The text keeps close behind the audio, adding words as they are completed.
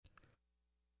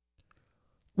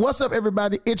What's up,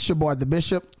 everybody? It's your boy, the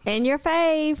Bishop. And your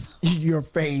fave. Your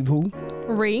fave who?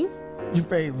 Ree. Your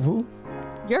fave who?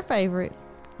 Your favorite.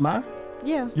 Mine?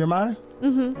 Yeah. You're mine?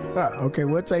 Mm-hmm. Okay,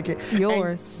 we'll take it.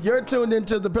 Yours. And you're tuned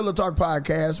into the Pillow Talk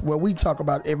podcast, where we talk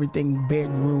about everything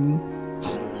bedroom.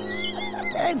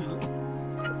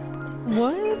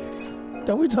 What?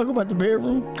 Don't we talk about the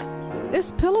bedroom?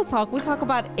 It's Pillow Talk. We talk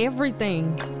about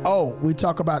everything. Oh, we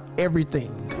talk about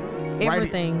everything.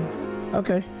 Everything. Right?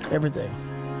 Okay, everything.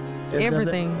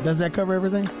 Everything. Does that cover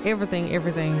everything? Everything.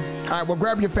 All right, well,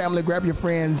 grab your family, grab your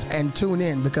friends, and tune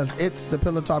in because it's the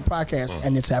Pillow Talk podcast,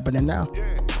 and it's happening now.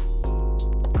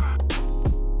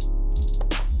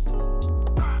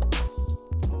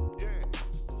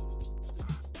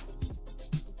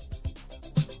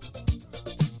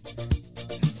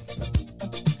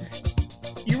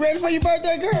 You ready for your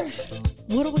birthday, girl?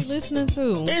 What are we listening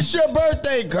to? It's your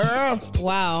birthday, girl.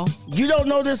 Wow. You don't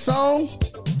know this song?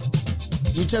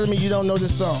 You telling me you don't know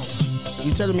this song?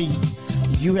 You telling me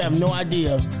you have no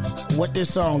idea what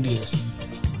this song is?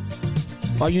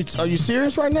 Are you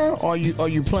serious right now? Or are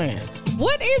you playing?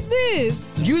 What is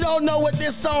this? You don't know what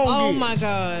this song is. Oh my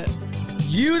God.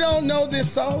 You don't know this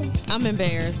song? I'm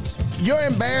embarrassed. You're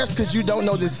embarrassed because you don't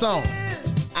know this song.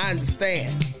 I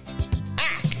understand.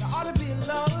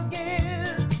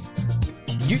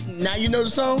 Now you know the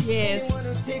song? Yes.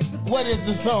 What is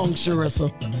the song,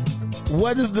 Sharissa?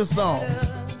 What is the song?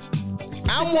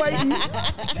 I'm waiting.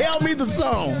 Tell me the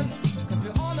song.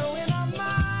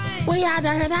 We are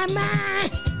the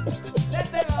mind.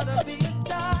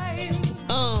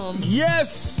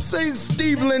 Yes, say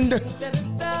Steveland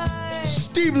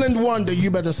Wonder.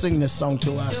 You better sing this song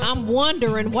to us. I'm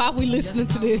wondering why we listening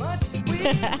to this.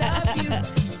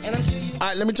 All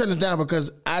right, let me turn this down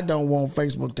because I don't want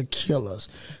Facebook to kill us.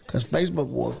 Because Facebook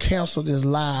will cancel this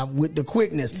live with the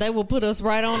quickness. They will put us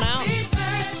right on out.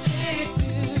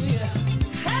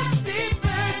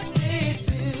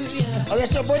 Oh,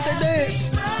 that's your birthday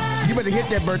dance? You better hit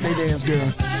that birthday dance,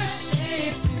 girl.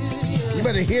 You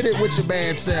better hit it with your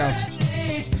bad self.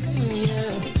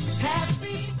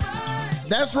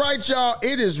 That's right, y'all.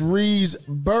 It is Ree's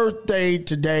birthday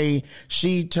today.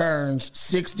 She turns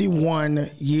 61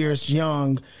 years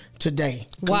young today.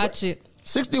 Watch it.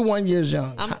 61 years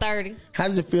young. I'm 30. How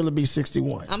does it feel to be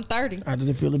 61? I'm 30. How does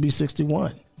it feel to be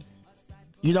 61?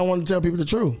 You don't want to tell people the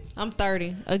truth. I'm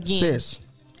 30 again. Sis,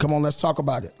 come on, let's talk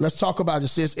about it. Let's talk about it,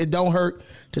 sis. It don't hurt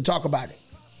to talk about it.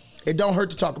 It don't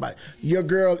hurt to talk about it. Your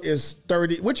girl is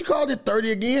 30. What you called it?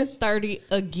 30 again? 30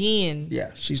 again.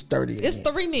 Yeah, she's 30 again. It's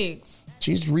the remix.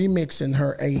 She's remixing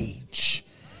her age.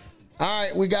 All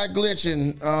right, we got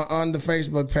glitching on the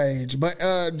Facebook page. But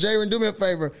Jaron, do me a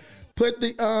favor. Put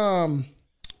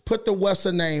the what's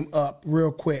her name up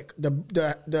real quick.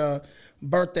 The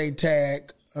birthday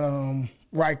tag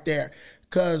right there.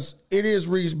 Because it is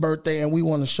Ree's birthday and we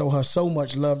want to show her so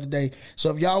much love today. So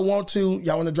if y'all want to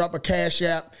drop a Cash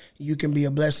App, you can be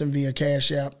a blessing via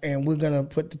Cash App. And we're going to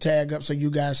put the tag up so you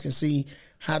guys can see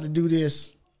how to do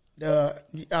this.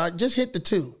 Just hit the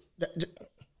 2.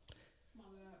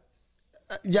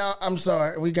 Y'all, I'm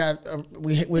sorry. We got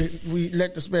we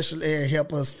let the special air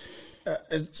help us.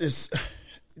 It's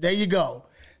there you go.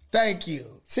 Thank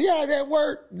you. See how that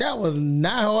worked? That was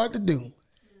not hard to do.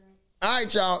 All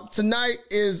right, y'all. Tonight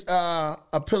is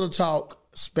a Pillow Talk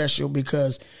special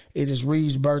because it is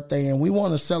Ree's birthday, and we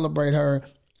want to celebrate her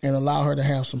and allow her to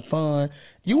have some fun.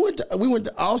 We went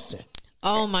to Austin.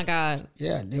 Oh my God.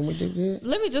 Yeah, didn't we do good?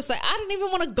 Let me just say, I didn't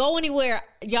even want to go anywhere.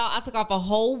 Y'all, I took off a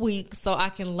whole week so I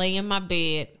can lay in my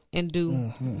bed and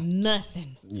do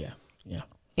nothing. Yeah.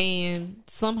 And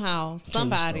somehow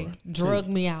somebody drugged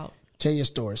me out. Tell your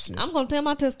story, sis. I'm going to tell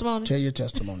my testimony. Tell your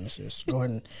testimony, sis. Go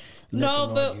ahead and let No,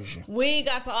 the but Lord use you. we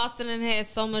got to Austin and had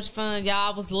so much fun.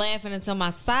 Y'all, I was laughing until my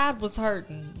side was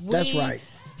hurting. That's right.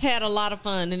 Had a lot of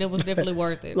fun and it was definitely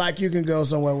worth it. Like you can go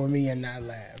somewhere with me and not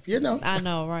laugh. You know? I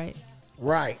know, right?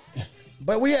 Right.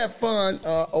 But we had fun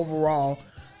overall.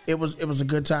 It was a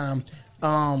good time.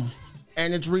 And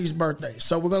it's Ree's birthday.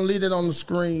 So we're going to leave it on the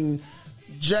screen.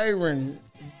 Jaron.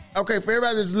 Okay, for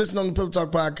everybody that's listening on the Pillow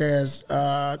Talk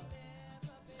podcast,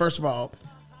 first of all,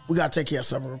 we got to take care of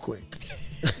something real quick.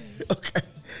 Okay.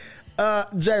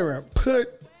 Jaron,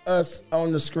 put us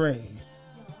on the screen.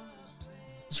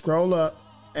 Scroll up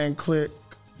and click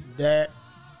that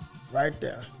right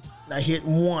there. Now hit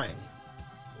 1.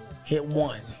 Hit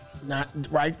 1. Not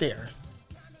right there.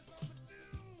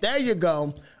 There you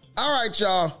go. All right,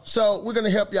 y'all. So we're going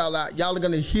to help y'all out. Y'all are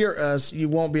going to hear us. You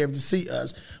won't be able to see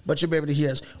us, but you'll be able to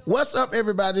hear us. What's up,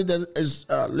 everybody that is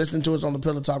listening to us on the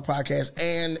Pillow Talk podcast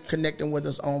and connecting with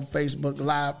us on Facebook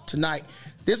Live tonight?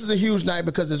 This is a huge night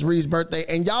because it's Reed's birthday,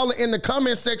 and y'all are in the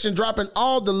comment section dropping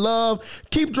all the love.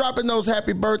 Keep dropping those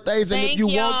happy birthdays, and if you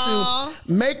want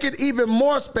to make it even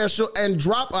more special and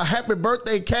drop a happy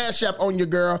birthday cash app on your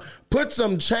girl, put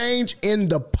some change in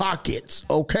the pockets,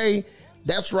 okay?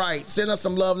 That's right. Send us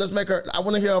some love. Let's make her. I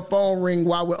want to hear her phone ring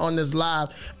while we're on this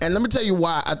live, and let me tell you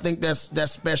why I think that's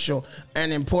special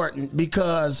and important,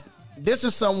 because this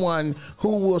is someone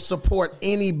who will support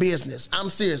any business. I'm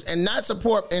serious. And not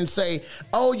support and say,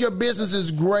 oh, your business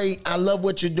is great. I love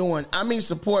what you're doing. I mean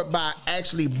support by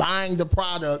actually buying the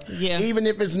product. Yeah. Even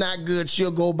if it's not good,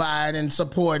 she'll go buy it and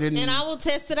support it. And I will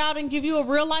test it out and give you a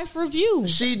real life review.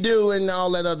 She do, and all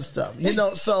that other stuff.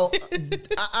 So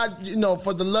I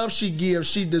for the love she gives,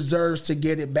 she deserves to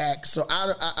get it back. So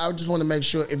I just want to make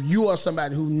sure if you are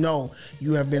somebody who know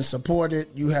you have been supported,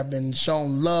 you have been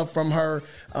shown love from her,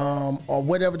 or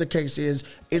whatever the case is,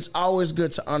 it's always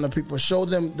good to honor people. Show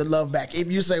them the love back.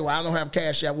 If you say, well, I don't have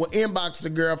cash yet, well, inbox the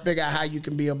girl, figure out how you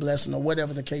can be a blessing or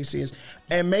whatever the case is,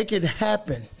 and make it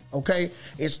happen, okay?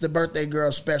 It's the birthday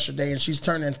girl's special day, and she's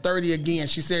turning 30 again.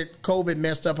 She said COVID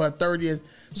messed up her 30th.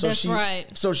 That's right.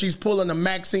 So she's pulling the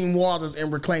Maxine Waters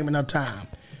and reclaiming her time.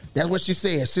 That's what she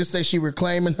said. Sis says she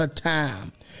reclaiming her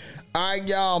time. All right,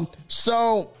 y'all.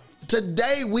 So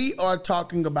today we are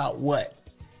talking about what?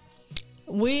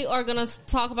 We are going to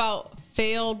talk about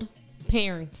failed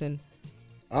parenting.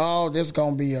 Oh, this is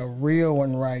going to be a real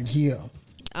one right here.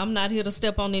 I'm not here to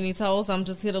step on any toes. I'm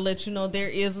just here to let you know there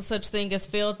is a such thing as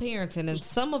failed parenting. And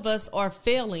some of us are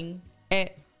failing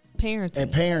at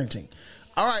parenting.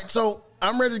 All right, so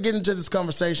I'm ready to get into this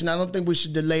conversation. I don't think we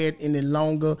should delay it any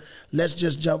longer. Let's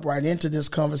just jump right into this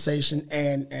conversation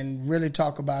and really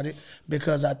talk about it,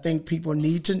 because I think people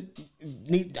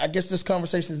I guess this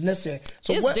conversation is necessary.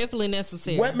 So it's definitely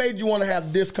necessary. What made you want to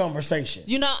have this conversation?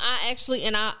 I actually,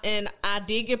 and I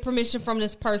did get permission from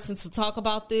this person to talk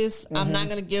about this. Mm-hmm. I'm not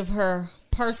going to give her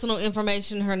personal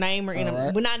information, her name or anything.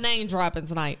 Right. We're not name dropping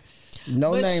tonight.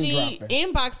 No name dropping. She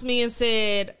inboxed me and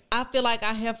said, I feel like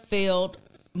I have failed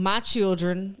my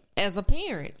children as a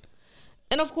parent.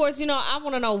 And of course, I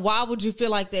want to know, why would you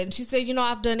feel like that? And she said,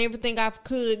 I've done everything I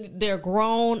could. They're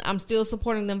grown. I'm still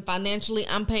supporting them financially.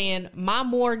 I'm paying my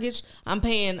mortgage. I'm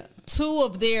paying 2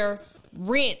 of their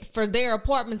rent for their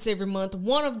apartments every month.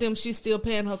 One of them, she's still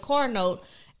paying her car note.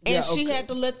 And she had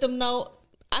to let them know,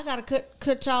 I got to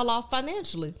cut y'all off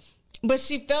financially. But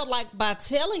she felt like by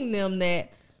telling them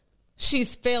that,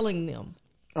 she's failing them.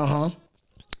 Uh-huh.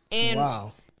 And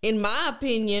wow. In my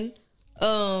opinion,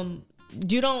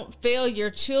 you don't fail your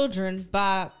children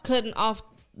by cutting off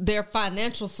their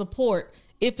financial support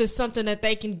if it's something that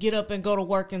they can get up and go to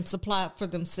work and supply for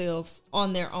themselves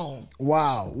on their own.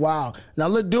 Wow. Now,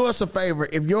 look, do us a favor.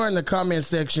 If you're in the comment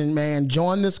section, man,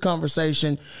 join this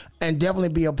conversation and definitely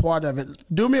be a part of it.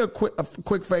 Do me a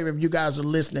quick favor if you guys are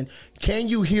listening. Can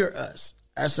you hear us?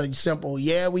 That's a simple,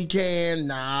 yeah, we can.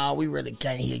 Nah, we really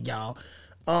can't hear y'all.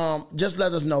 Just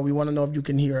let us know. We want to know if you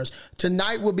can hear us.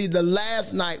 Tonight will be the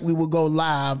last night we will go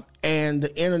live and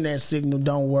the internet signal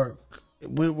don't work.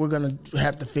 We're going to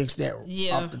have to fix that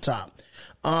off the top.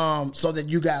 So that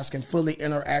you guys can fully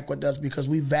interact with us, because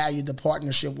we value the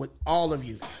partnership with all of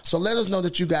you. So let us know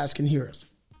that you guys can hear us.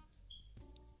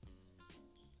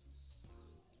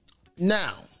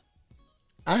 Now,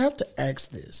 I have to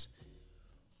ask this.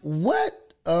 What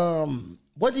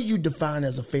do you define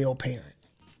as a failed parent?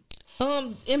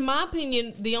 In my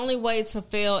opinion, the only way to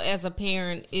fail as a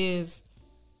parent is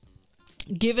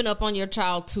giving up on your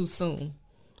child too soon.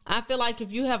 I feel like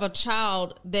if you have a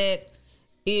child that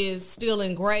is still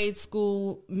in grade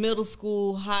school, middle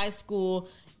school, high school,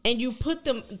 and you put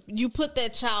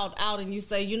that child out and you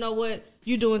say, you know what,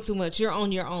 you're doing too much, you're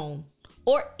on your own.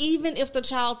 Or even if the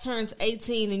child turns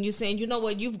 18 and you're saying, you know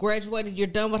what, you've graduated, you're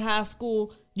done with high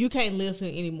school, you can't live here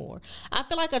anymore. I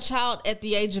feel like a child at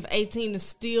the age of 18 is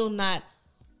still not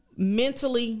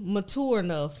mentally mature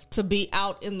enough to be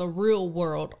out in the real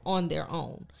world on their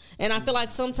own. And I feel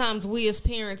like sometimes we as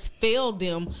parents fail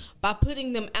them by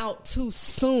putting them out too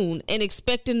soon and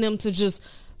expecting them to just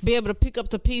be able to pick up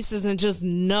the pieces and just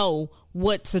know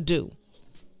what to do.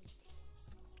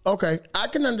 Okay, I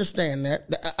can understand that.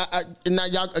 Now,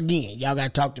 y'all got to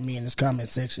talk to me in this comment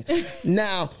section.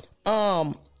 Now,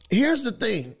 here's the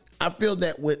thing. I feel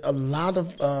that with a lot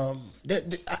of,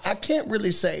 I can't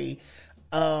really say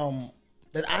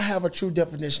that I have a true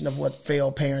definition of what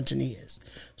failed parenting is.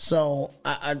 So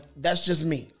that's just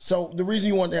me. So the reason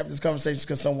you wanted to have this conversation is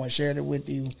because someone shared it with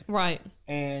you. Right.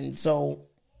 And so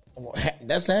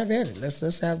let's have it.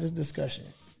 Let's have this discussion.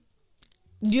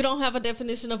 You don't have a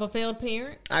definition of a failed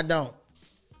parent? I don't.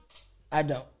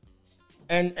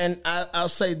 And I'll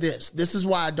say this. This is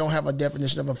why I don't have a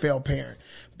definition of a failed parent.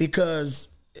 Because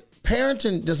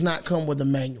parenting does not come with a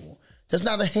manual. There's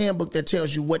not a handbook that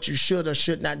tells you what you should or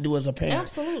should not do as a parent.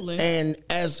 Absolutely. And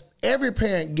as every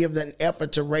parent gives an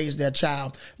effort to raise their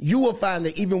child, you will find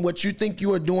that even what you think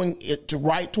you are doing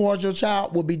right towards your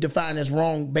child will be defined as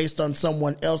wrong based on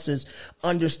someone else's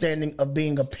understanding of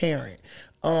being a parent.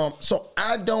 So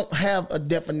I don't have a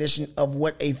definition of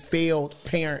what a failed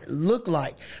parent look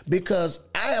like, because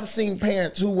I have seen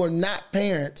parents who were not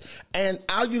parents, and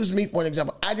I'll use me for an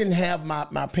example. I didn't have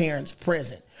my parents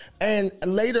present. And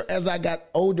later, as I got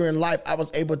older in life, I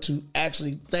was able to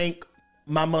actually thank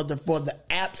my mother for the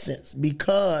absence,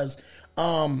 because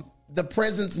the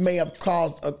presence may have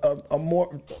caused a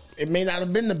more, it may not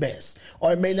have been the best,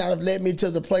 or it may not have led me to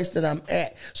the place that I'm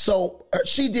at. So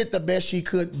she did the best she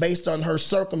could based on her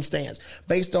circumstance,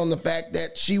 based on the fact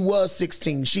that she was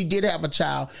 16. She did have a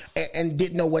child and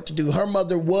didn't know what to do. Her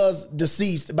mother was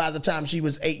deceased by the time she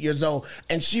was 8 years old,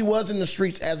 and she was in the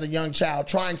streets as a young child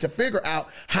trying to figure out,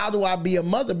 how do I be a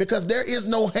mother? Because there is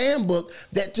no handbook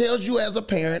that tells you as a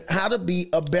parent how to be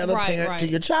a better parent to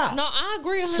your child. No, I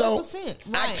agree 100%. So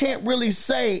I can't really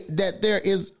say that there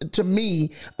is, to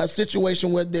me, a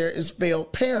situation where there is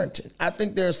failed parenting. I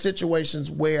think there are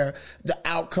situations where the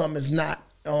outcome is not,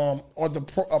 or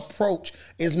the approach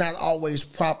is not always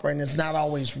proper and it's not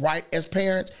always right as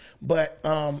parents. But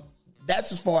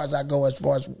that's as far as I go as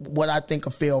far as what I think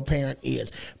a failed parent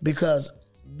is, because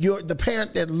the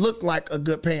parent that looked like a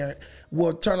good parent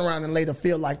will turn around and later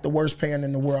feel like the worst parent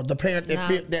in the world. The parent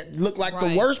that looked like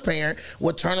the worst parent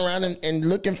will turn around and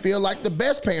look and feel like the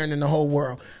best parent in the whole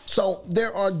world. So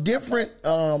there are different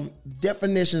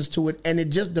definitions to it, and it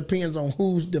just depends on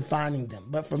who's defining them.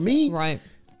 But for me,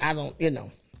 I don't,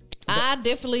 I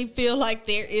definitely feel like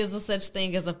there is a such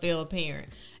thing as a failed parent.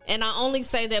 And I only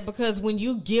say that because when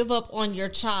you give up on your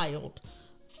child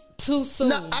too soon.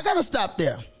 Now, I got to stop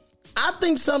there. I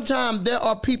think sometimes there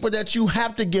are people that you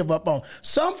have to give up on.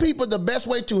 Some people, the best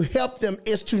way to help them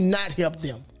is to not help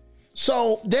them.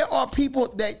 So there are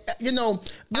people that,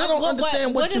 I don't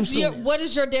understand what too soon is. What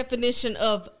is your definition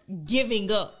of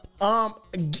giving up?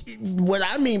 What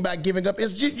I mean by giving up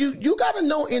is you got to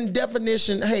know in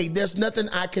definition, hey, there's nothing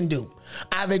I can do.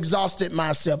 I've exhausted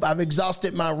myself. I've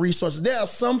exhausted my resources. There are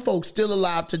some folks still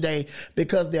alive today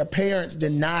because their parents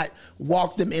did not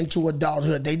walk them into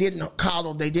adulthood. They didn't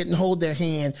coddle. They didn't hold their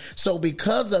hand. So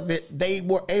because of it, they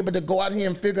were able to go out here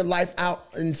and figure life out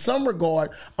in some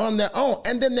regard on their own.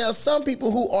 And then there are some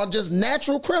people who are just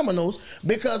natural criminals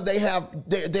because they have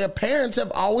their parents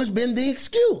have always been the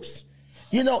excuse.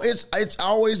 It's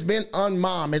always been on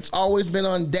mom. It's always been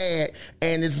on dad.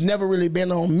 And it's never really been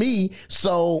on me.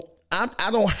 So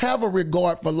I don't have a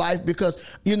regard for life because,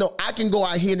 I can go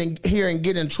out here and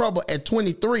get in trouble at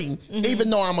 23, even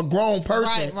though I'm a grown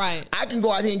person. Right. I can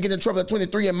go out here and get in trouble at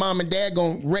 23 and mom and dad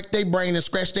gonna wreck their brain and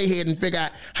scratch their head and figure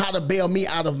out how to bail me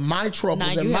out of my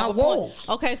troubles and my woes.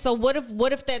 Okay, so what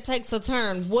if that takes a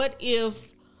turn? What if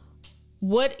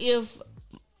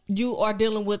you are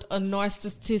dealing with a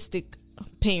narcissistic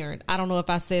parent? I don't know if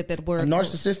I said that word. A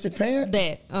narcissistic parent?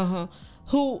 That,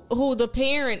 who the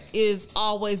parent is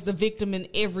always the victim in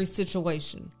every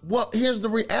situation. Well, here's the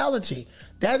reality.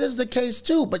 That is the case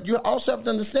too, but you also have to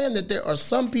understand that there are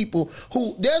some people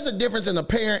who, there's a difference in a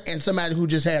parent and somebody who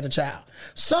just had a child.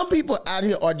 Some people out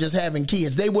here are just having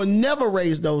kids. They will never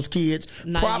raise those kids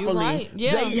properly. Right.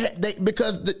 Yeah.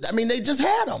 Because they just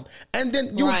had them. And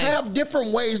then you have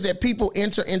different ways that people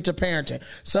enter into parenting.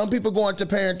 Some people go into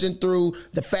parenting through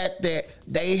the fact that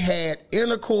they had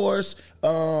intercourse,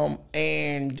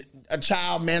 and a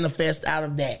child manifests out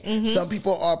of that. Some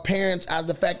people are parents out of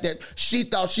the fact that she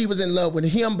thought she was in love with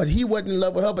him, but he wasn't in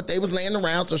love with her, but they was laying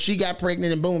around, so she got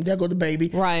pregnant and boom, there go the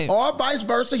baby. Right. Or vice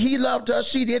versa, he loved her,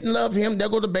 she didn't love him, there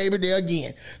go the baby there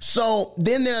again. So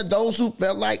then there are those who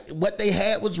felt like what they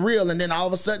had was real, and then all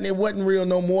of a sudden it wasn't real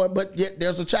no more, but yet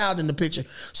there's a child in the picture.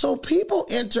 So people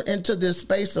enter into this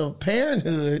space of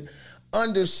parenthood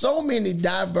under so many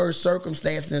diverse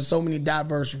circumstances and so many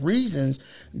diverse reasons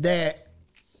that,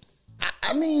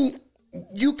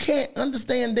 you can't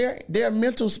understand their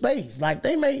mental space. Like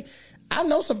I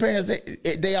know some parents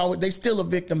that they still a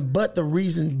victim, but the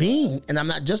reason being, and I'm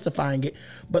not justifying it,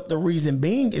 but the reason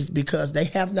being is because they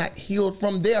have not healed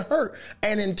from their hurt.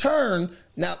 And in turn,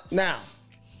 now,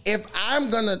 if I'm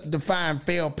gonna define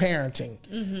failed parenting,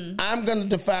 I'm gonna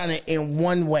define it in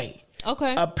one way.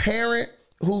 Okay. A parent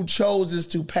who chooses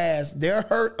to pass their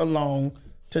hurt along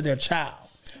to their child.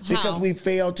 because we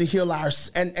failed to heal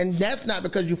and that's not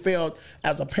because you failed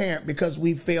as a parent, because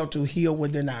we failed to heal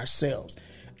within ourselves.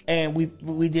 And we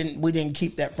didn't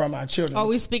keep that from our children. Are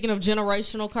we speaking of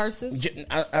generational curses?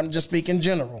 I'm just speaking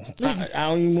general. I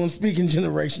don't even want to speak in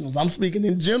generationals. I'm speaking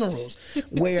in generals.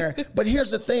 But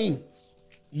here's the thing,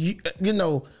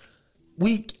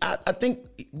 I think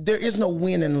there is no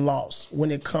win and loss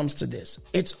when it comes to this.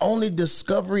 It's only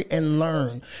discovery and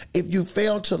learn. If you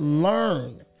fail to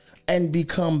learn and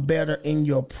become better in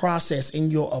your process,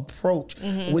 in your approach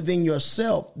within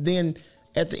yourself, then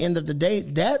at the end of the day,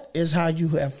 that is how you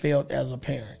have failed as a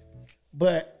parent.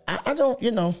 But I don't,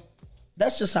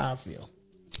 that's just how I feel.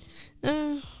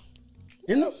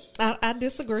 I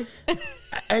disagree.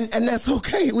 and that's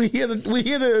okay. We here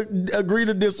to agree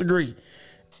to disagree.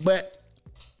 But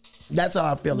that's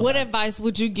how I feel. What advice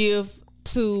would you give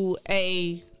to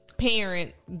a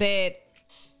parent that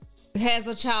has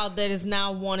a child that is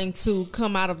now wanting to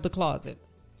come out of the closet?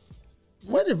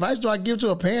 What advice do I give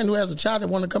to a parent who has a child that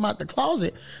want to come out the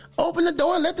closet? Open the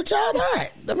door and let the child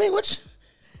out. I mean, what?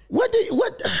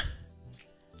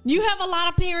 You have a lot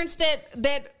of parents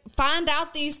that find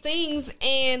out these things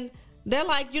and they're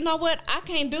like, you know what? I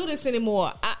can't do this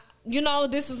anymore.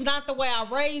 This is not the way I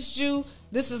raised you.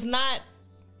 This is not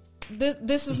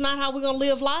how we're gonna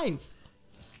live life.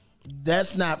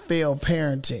 That's not failed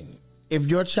parenting. If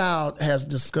your child has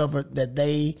discovered that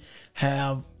they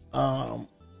have a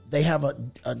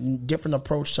different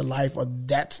approach to life, or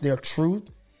that's their truth,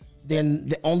 then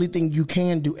the only thing you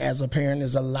can do as a parent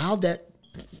is allow that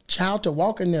child to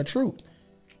walk in their truth.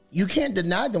 You can't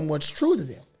deny them what's true to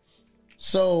them.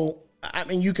 So, I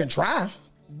mean, you can try,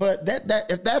 but that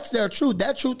if that's their truth,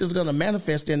 that truth is going to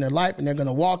manifest in their life, and they're going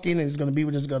to walk in, and it's going to be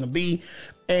what it's going to be,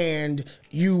 and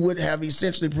you would have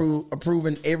essentially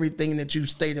proven everything that you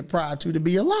stated prior to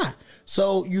be a lie.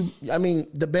 So,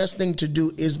 the best thing to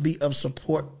do is be of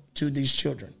support to these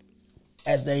children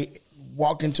as they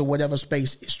walk into whatever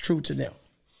space is true to them.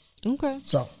 Okay.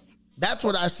 So that's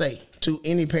what I say to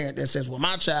any parent that says, well,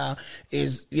 my child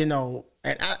is, and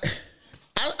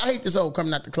I hate this whole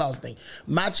coming out the closet thing.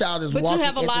 My child is walking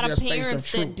into their space of truth. But you have a lot of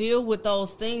parents that deal with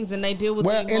those things, and they deal with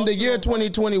in the year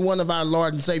 2021 of our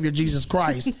Lord and Savior Jesus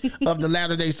Christ of the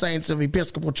Latter-day Saints of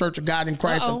Episcopal Church of God in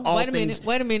Christ of all things.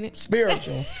 Wait a minute.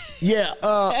 Spiritual. Yeah,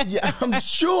 I'm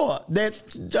sure that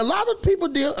a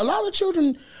lot of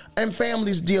children and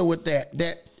families deal with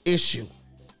that issue.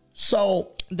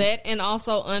 So that, and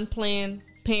also unplanned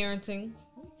parenting,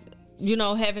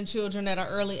 having children at an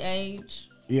early age.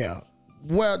 Yeah.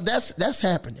 Well, that's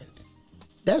happening.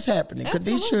 That's happening because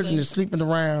these children are sleeping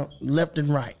around left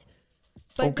and right.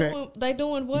 They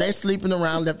doing what? They sleeping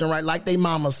around left and right, like they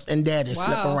mamas and daddies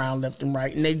slip around left and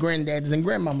right, and they granddaddies and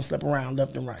grandmamas slip around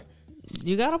left and right.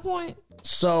 You got a point.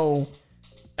 So,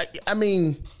 I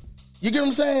mean, you get what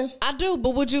I'm saying? I do,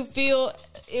 but would you feel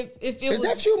if it was... Is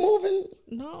that you moving?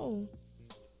 No.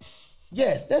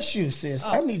 Yes, that's you, sis.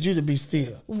 I need you to be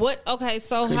still. What? Okay,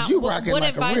 so what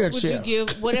advice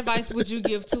would you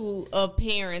give to a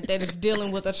parent that is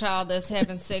dealing with a child that's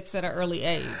having sex at an early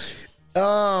age?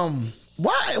 Why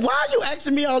are you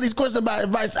asking me all these questions about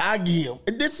advice I give?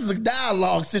 This is a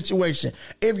dialogue situation.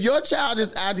 If your child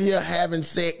is out here having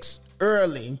sex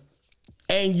early,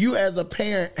 and you as a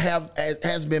parent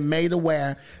has been made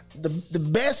aware, the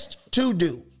best to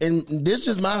do, and this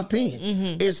is my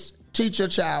opinion, is teach your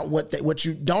child what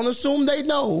you don't assume they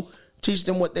know. Teach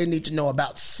them what they need to know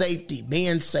about safety,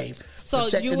 being safe, so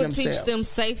protecting you would themselves. teach them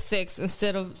safe sex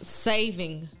instead of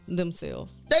saving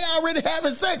themselves. They already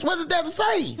having sex. What is that to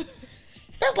say?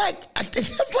 That's like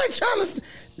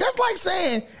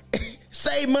saying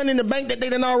save money in the bank that they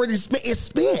done already spent. It's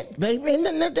spent, baby.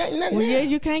 Well, yeah,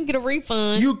 you can't get a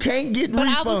refund. You can't get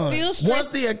refunds. I was still once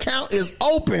the account is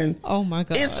open. Oh my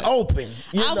God, it's open.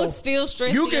 I was still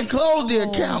stressed. You can close the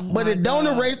account, but it don't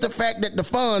erase the fact that the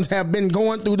funds have been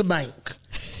going through the bank.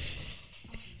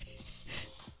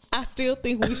 I still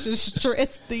think we should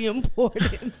stress the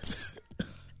importance.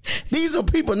 These are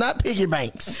people, not piggy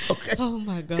banks. Okay. Oh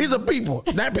my God. These are people.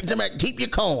 Not keep your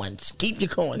coins. Keep your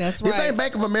coins. That's right. This ain't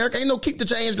Bank of America. Ain't no keep the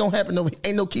change gonna happen.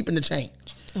 Ain't no keeping the change.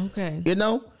 Okay.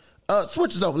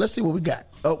 Switch this over. Let's see what we got.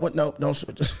 Oh, what? No, don't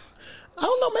switch this. I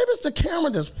don't know. Maybe it's the camera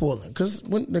that's pulling, because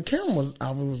when the camera was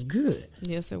out, it was good.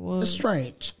 Yes, it was. It's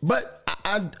strange, but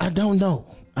I don't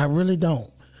know. I really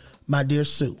don't, my dear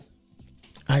Sue.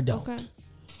 I don't. Okay.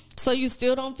 So you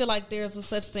still don't feel like there's a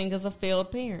such thing as a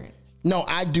failed parent? No,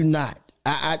 I do not.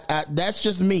 I that's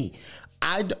just me.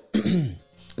 Let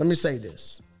me say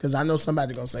this, because I know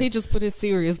somebody gonna say he just put his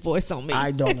serious voice on me.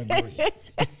 I don't agree.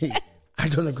 I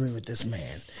don't agree with this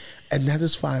man, and that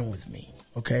is fine with me.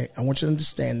 Okay, I want you to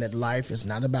understand that life is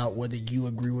not about whether you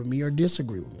agree with me or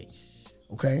disagree with me.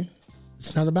 Okay,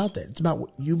 it's not about that. It's about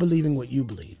what you believing what you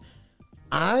believe.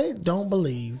 I don't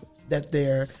believe that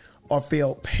there are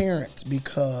failed parents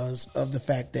because of the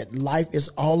fact that life is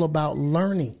all about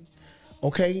learning.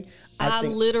 Okay, I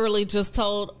literally just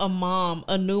told a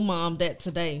new mom that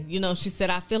today. You know, she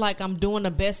said, I feel like I'm doing the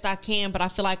best I can, but I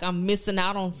feel like I'm missing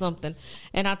out on something.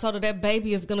 And I told her that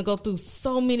baby is going to go through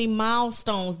so many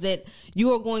milestones that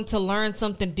you are going to learn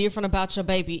something different about your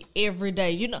baby every day.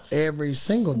 You know, every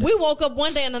single day. We woke up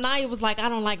one day and Anaya was like, I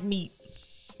don't like meat.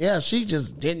 Yeah, she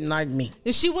just didn't like meat.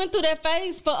 And she went through that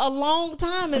phase for a long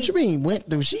time. What you mean went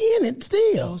through? She in it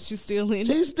still. Oh, she's still in it.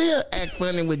 She still act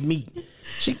funny with meat.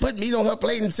 She put meat on her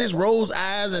plate and sis rolls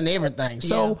eyes and everything.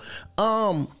 So,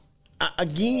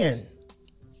 again,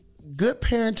 good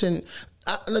parenting.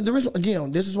 The reason,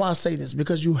 again, this is why I say this,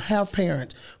 because you have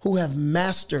parents who have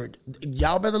mastered.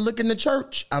 Y'all better look in the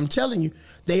church. I'm telling you,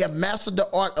 they have mastered the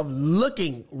art of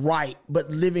looking right but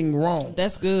living wrong.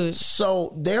 That's good.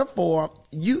 So therefore,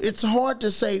 it's hard to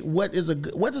say what is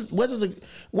good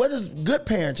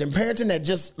parenting. Parenting that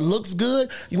just looks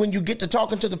good when you get to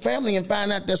talking to the family and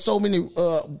find out there's so many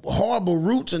horrible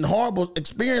roots and horrible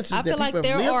experiences. I feel like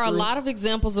there are a lot of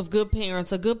examples of good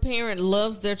parents. A good parent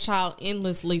loves their child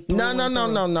endlessly.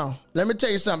 No. Let me tell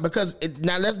you something, because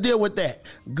now let's deal with that.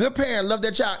 Good parents love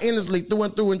their child endlessly through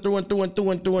and through and through and through and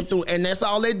through and through and through, and that's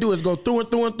all they do is go through and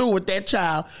through and through with that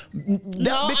child. I'm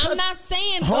not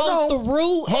saying go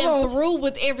through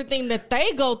with everything that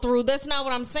they go through. That's not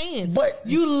what I'm saying. But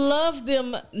you love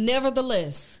them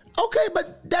nevertheless. Okay,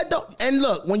 but that don't. And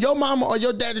look, when your mama or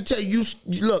your daddy tell you,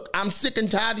 look, I'm sick and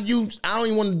tired of you, I don't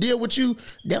even want to deal with you.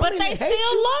 But they still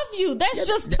love you. That's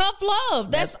just tough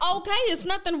love. That's okay. It's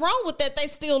nothing wrong with that. They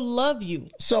still love you.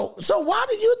 So why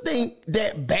do you think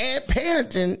that bad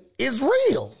parenting is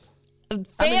real?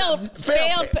 Failed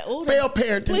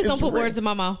parenting. Please don't put words in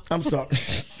my mouth. I'm sorry.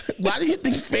 Why do you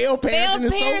think failed parenting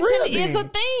is so real? Is a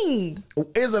thing.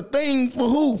 Is a thing for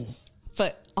who?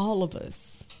 For all of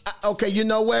us. Okay, you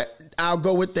know what? I'll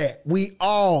go with that. We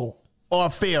all are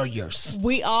failures.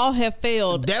 We all have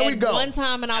failed. There we go. One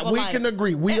time in our life. We can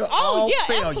agree. We are all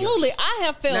failures. Absolutely. I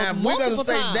have failed now, multiple times.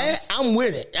 We're going to say that. I'm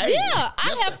with it. Hey,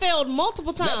 I have failed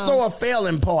multiple times. Let's throw a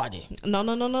failing party. No.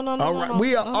 All right.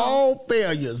 We are all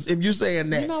failures, if you're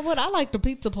saying that. You know what? I like the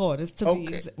pizza parties to be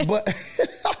easy. But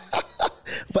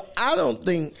I don't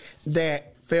think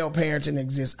that failed parenting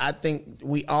exists. I think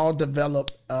we all develop.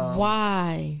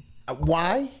 Why?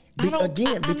 Why? Because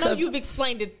I know you've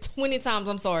explained it 20 times.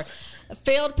 I'm sorry.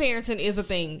 Failed parenting is a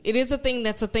thing. It is a thing.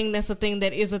 That's a thing. That's a thing.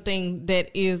 That is a thing.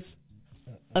 That is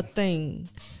a thing.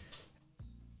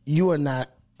 You are not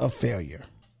a failure.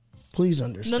 Please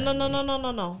understand.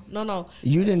 No.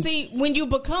 You didn't see when you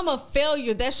become a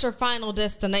failure. That's your final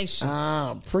destination.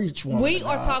 Preach, woman. We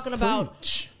are talking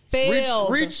about.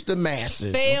 Reach the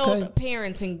masses. Failed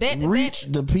parenting. Reach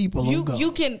the people.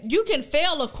 You can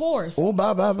fail a course. Oh,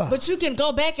 bye. But you can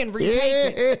go back and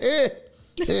retake it.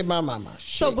 Hey, my.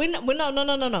 So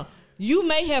no. You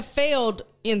may have failed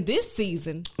in this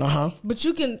season. But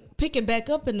you can pick it back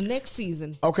up in the next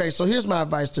season. Okay, so here's my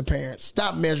advice to parents: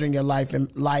 stop measuring your life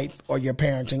or your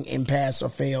parenting in pass or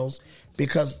fails,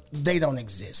 because they don't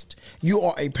exist. You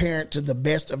are a parent to the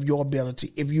best of your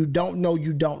ability. If you don't know,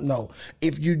 you don't know.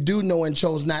 If you do know and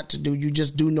chose not to do, you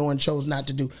just do know and chose not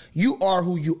to do. You are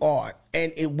who you are,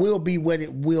 and it will be what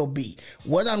it will be.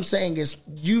 What I'm saying is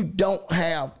you don't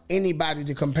have anybody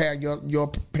to compare your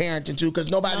parenting to,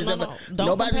 because nobody's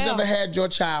ever had your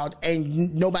child,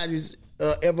 and nobody's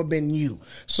ever been you.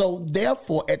 So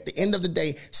therefore, at the end of the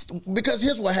day, because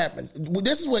here's what happens.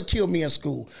 This is what killed me in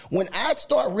school. When I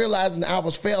started realizing I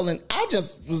was failing, I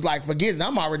just was like, forget it.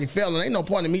 I'm already failing. Ain't no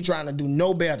point in me trying to do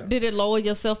no better. Did it lower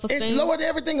your self-esteem? It lowered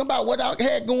everything about what I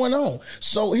had going on.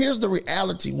 So here's the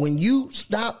reality. When you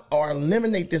stop or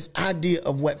eliminate this idea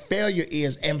of what failure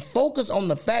is and focus on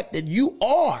the fact that you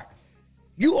are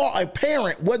a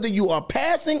parent, whether you are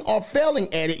passing or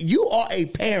failing at it, you are a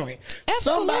parent. Absolutely.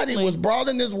 Somebody was brought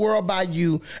in this world by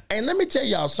you. And let me tell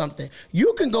y'all something.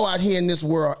 You can go out here in this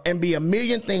world and be a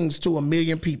million things to a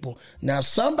million people. Now,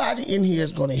 somebody in here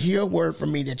is going to hear a word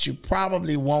from me that you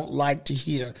probably won't like to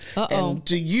hear. And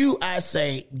to you, I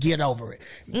say, get over it.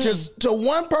 To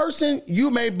one person,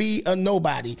 you may be a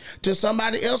nobody. To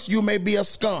somebody else, you may be a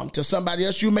scum. To somebody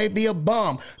else, you may be a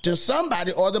bum. To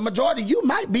somebody, or the majority, you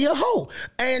might be a hoe.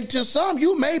 And to some,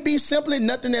 you may be simply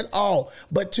nothing at all.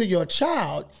 But to your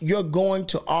child, you're going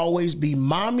to always be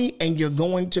mommy and you're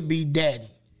going to be daddy.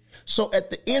 So at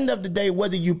the end of the day,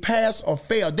 whether you pass or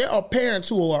fail, there are parents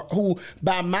who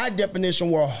by my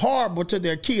definition were horrible to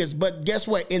their kids, but guess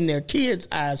what? In their kids'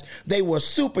 eyes, they were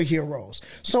superheroes.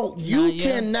 So you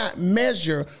cannot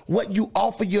measure what you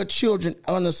offer your children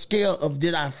on a scale of,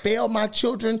 did I fail my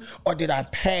children or did I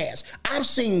pass? I've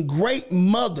seen great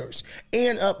mothers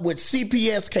end up with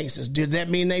CPS cases. Does that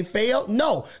mean they failed?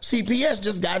 No. CPS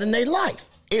just got in their life.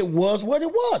 It was what it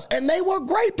was. And they were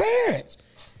great parents.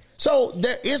 So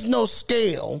there is no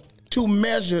scale to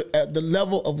measure at the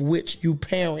level of which you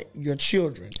parent your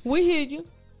children. We hear you.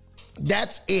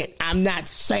 That's it. I'm not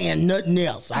saying nothing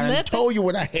else. I done told you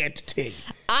what I had to tell you.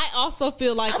 I also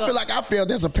feel like I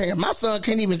failed as a parent. My son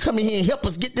can't even come in here and help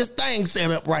us get this thing set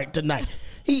up right tonight.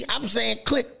 I'm saying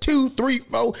click 2, 3,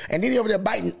 4, and then he over there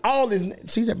biting all his.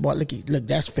 See that boy? Look,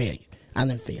 that's failure. I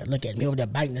didn't fail. Look at me over there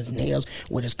biting his nails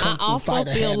with his kung fu fighter.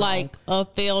 I also feel like a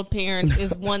failed parent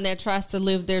is one that tries to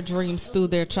live their dreams through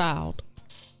their child.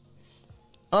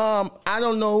 I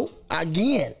don't know.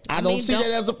 Again, I don't see that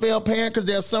as a failed parent, because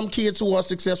there are some kids who are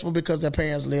successful because their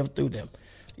parents lived through them.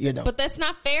 You know. But that's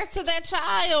not fair to that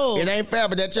child. It ain't fair,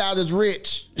 but that child is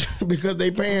rich because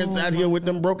their parents out here with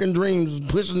them broken dreams,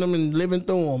 pushing them and living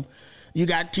through them. You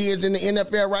got kids in the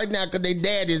NFL right now because their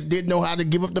daddies didn't know how to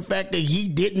give up the fact that he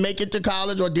didn't make it to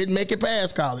college or didn't make it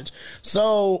past college.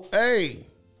 So, hey,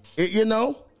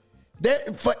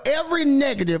 for every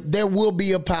negative, there will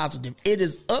be a positive. It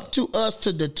is up to us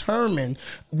to determine,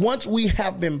 once we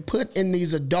have been put in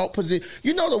these adult positions.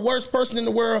 The worst person in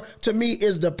the world to me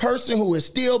is the person who is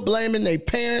still blaming their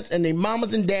parents and their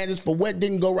mamas and daddies for what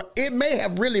didn't go right. It may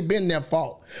have really been their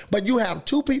fault, but you have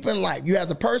two people in life. You have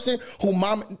the person who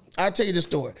I'll tell you the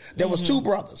story. There was two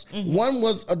brothers. Mm-hmm. One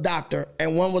was a doctor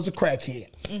and one was a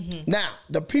crackhead. Mm-hmm. Now,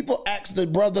 the people asked the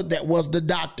brother that was the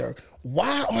doctor,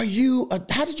 how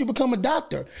did you become a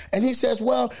doctor? And he says,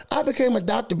 well, I became a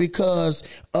doctor because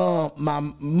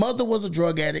my mother was a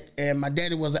drug addict and my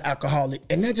daddy was an alcoholic.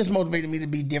 And that just motivated me to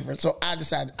be different. So I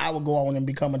decided I would go on and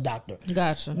become a doctor.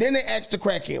 Gotcha. Then they asked the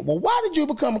crackhead, well, why did you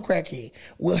become a crackhead?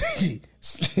 Well,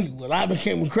 I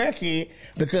became a crackhead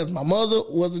because my mother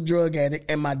was a drug addict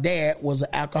and my dad was an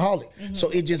alcoholic. Mm-hmm. So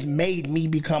it just made me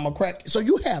become a crackhead. So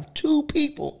you have two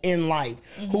people in life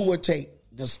who would take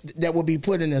that will be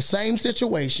put in the same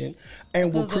situation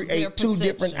and will create two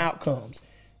different outcomes.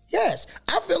 Yes.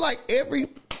 I feel like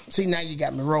see, now you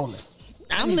got me rolling.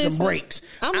 I need some breaks.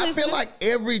 I feel like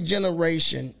every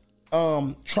generation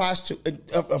tries to,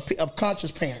 of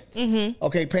conscious parents,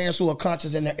 okay, parents who are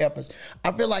conscious in their efforts.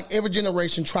 I feel like every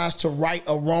generation tries to right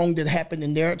a wrong that happened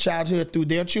in their childhood through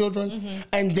their children,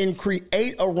 and then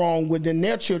create a wrong within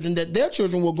their children that their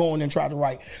children will go in and try to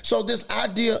right. So this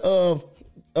idea of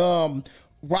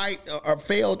right or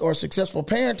failed or successful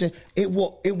parenting, it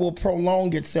will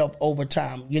prolong itself over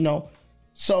time,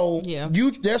 So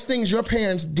there's things your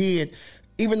parents did,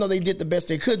 even though they did the best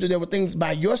they could do, there were things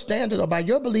by your standard or by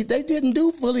your belief they didn't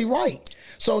do fully right.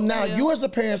 So now you as a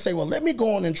parent say, well, let me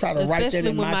go on and try to right that in my children.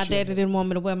 Especially when my daddy didn't want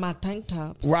me to wear my tank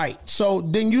tops. Right. So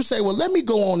then you say, well, let me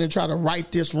go on and try to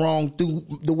right this wrong through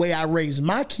the way I raised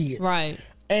my kids. Right.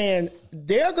 And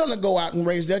they're going to go out and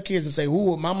raise their kids and say,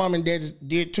 ooh, my mom and dad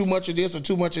did too much of this or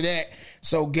too much of that.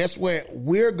 So guess what?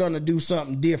 We're going to do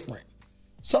something different.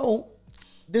 So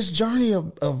this journey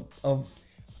of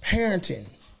parenting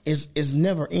is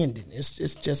never ending.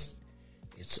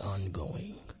 It's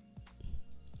ongoing.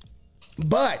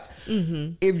 But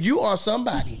if you are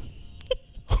somebody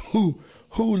who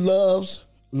loves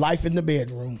life in the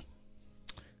bedroom,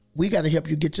 we got to help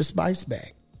you get your spice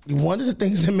back. One of the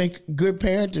things that make good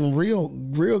parenting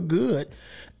real good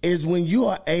is when you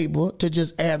are able to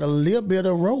just add a little bit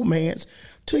of romance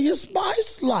to your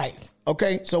spice life.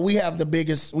 Okay, so we have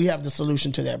the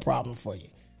solution to that problem for you.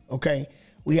 Okay,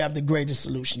 we have the greatest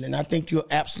solution, and I think you'll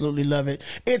absolutely love it.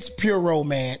 It's pure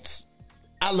romance.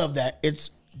 I love that. It's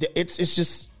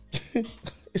just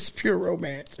it's pure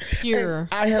romance. Pure. And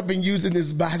I have been using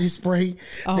this body spray.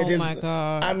 Oh my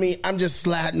God. I mean, I'm just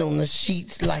sliding on the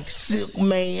sheets like Silk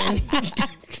Man.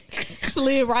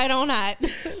 Slid right on out.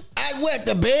 I wet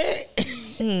the bed.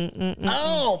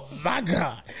 Oh my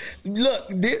God. Look,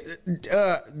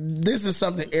 this is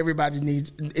something everybody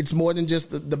needs. It's more than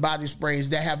just the body sprays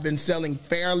that have been selling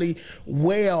fairly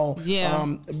well.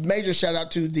 Yeah. Major shout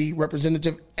out to the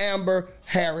representative Amber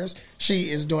Harris.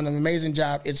 She is doing an amazing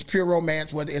job. It's pure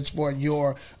romance, whether it's for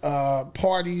your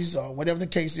parties or whatever the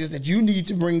case is that you need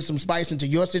to bring some spice into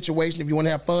your situation. If you want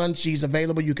to have fun, she's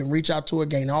available. You can reach out to her,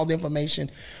 gain all the information.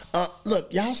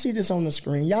 Look, y'all see this on the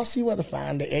screen. Y'all see where to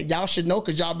find it. Y'all should know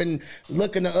because y'all been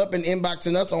looking her up and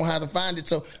inboxing us on how to find it.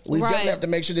 So we definitely have to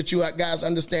make sure that you guys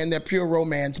understand that Pure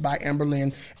Romance by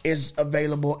Amberlynn is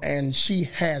available, and she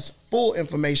has full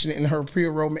information in her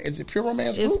Pure Romance. Is it Pure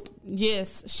Romance group?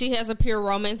 Yes, she has a Pure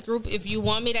Romance group. If you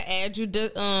want me to add you,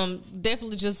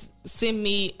 definitely just send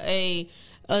me a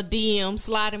DM.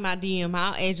 Slide in my DM.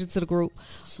 I'll add you to the group.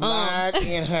 Slide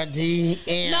in her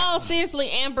DM. No, seriously,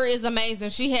 Amber is amazing.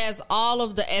 She has all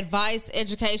of the advice,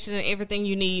 education, and everything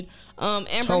you need.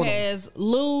 Amber has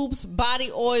lubes,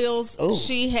 body oils. Ooh.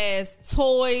 She has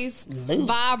toys,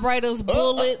 vibrators,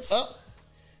 bullets.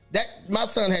 That my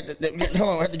son had to hold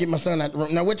on. I had to get my son out the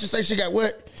room. Now, what you say? She got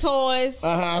what? Toys.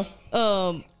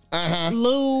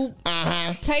 Lube.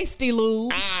 Tasty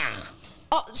lube.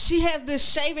 Oh, she has this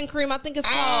shaving cream. I think it's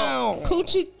called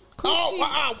Coochie.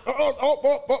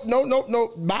 Oh,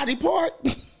 no. Body part.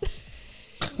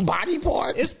 Body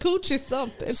part. It's Coochie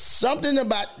something. Something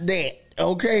about that.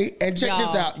 Okay, and check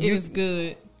this out. It is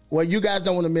good. Well, you guys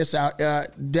don't want to miss out.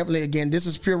 Definitely, again, this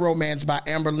is Pure Romance by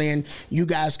Amberlynn. You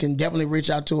guys can definitely reach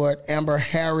out to her at Amber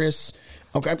Harris.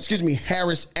 Okay, excuse me,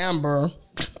 Harris Amber.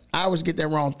 I always get that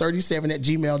wrong,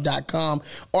 37@gmail.com.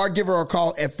 Or give her a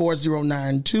call at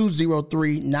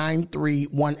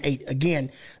 409-203-9318.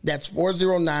 Again, that's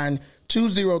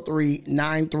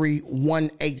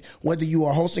 409-203-9318. Whether you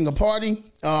are hosting a party,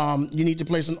 you need to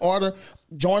place an order,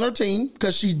 join her team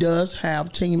because she does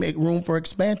have team room for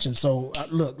expansion. So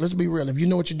look, let's be real. If you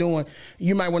know what you're doing,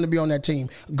 you might want to be on that team.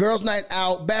 Girls' night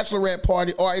out, bachelorette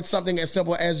party, or it's something as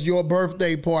simple as your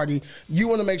birthday party. You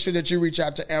want to make sure that you reach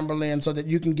out to Amberlynn so that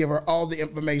you can give her all the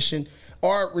information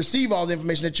or receive all the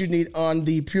information that you need on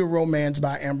the Pure Romance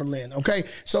by Amberlynn. Okay,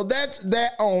 so that's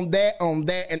that on that.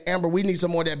 And Amber, we need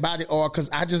some more of that body oil because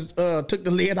I just took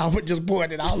the lid off and just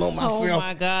poured it all on myself. Oh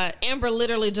my God, Amber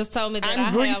literally just told me that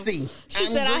I'm greasy. She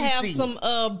said I have some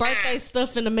birthday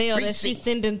stuff in the mail that she's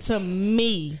sending to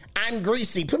me. I'm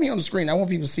greasy. Put me on the screen. I want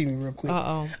people to see me real quick.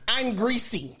 I'm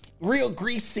greasy, real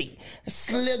greasy.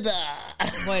 Slither.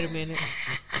 Wait a minute.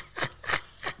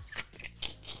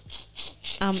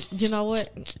 You know what?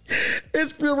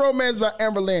 It's Pure Romance by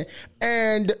Amberlynn.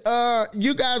 And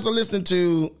you guys are listening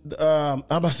to, I'm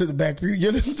about to say the back view.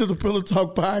 You're listening to the Pillow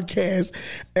Talk podcast.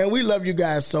 And we love you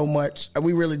guys so much.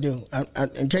 We really do.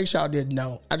 In case y'all didn't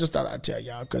know, I just thought I'd tell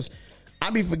y'all because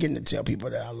I be forgetting to tell people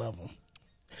that I love them.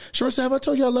 Sharissa, have I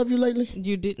told you I love you lately?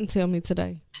 You didn't tell me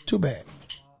today. Too bad.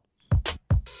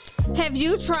 Have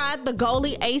you tried the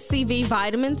Goli ACV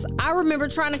vitamins? I remember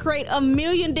trying to create a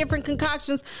million different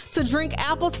concoctions to drink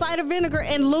apple cider vinegar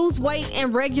and lose weight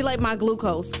and regulate my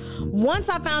glucose. Once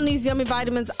I found these yummy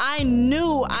vitamins, I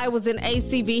knew I was in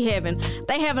ACV heaven.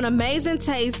 They have an amazing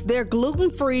taste. They're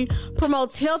gluten-free,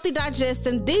 promotes healthy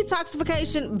digestion,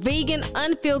 detoxification, vegan,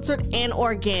 unfiltered, and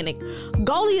organic.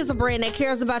 Goli is a brand that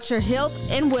cares about your health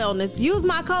and wellness. Use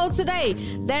my code today.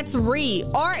 That's REE,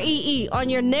 R-E-E, on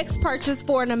your next purchase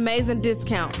for an amazing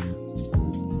discount.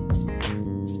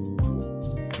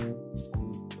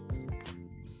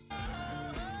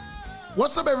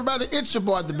 What's up, everybody? It's your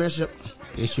boy, the Bishop.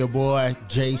 It's your boy,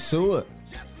 Jay Seward,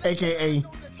 a.k.a.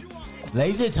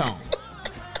 Lazy Tone.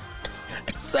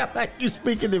 Sound like you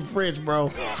speaking in French,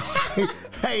 bro.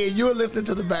 Hey, you're listening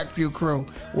to the Back Pew Crew,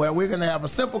 where we're going to have a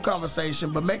simple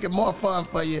conversation, but make it more fun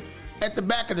for you at the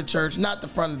back of the church, not the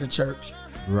front of the church.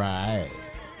 Right.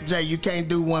 Jay, you can't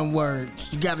do one word.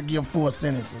 You got to give 4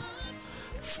 sentences.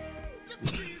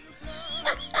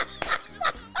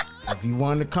 If you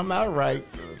want to come out right,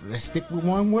 let's stick with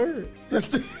one word.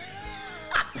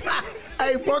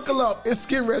 Hey, buckle up. It's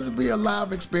getting ready to be a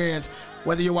live experience.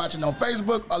 Whether you're watching on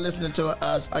Facebook or listening to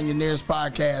us on your nearest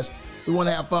podcast, we want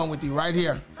to have fun with you right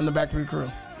here on the Back Pew Crew.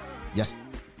 Yes.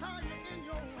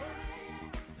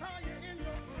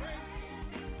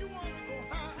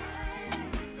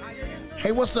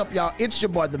 Hey, what's up, y'all? It's your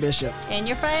boy, the Bishop. And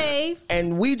your fave.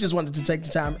 And we just wanted to take the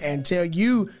time and tell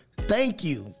you thank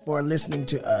you for listening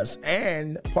to us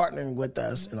and partnering with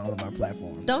us in all of our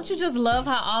platforms. Don't you just love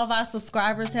how all of our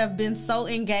subscribers have been so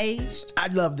engaged? I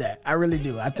love that. I really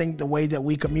do. I think the way that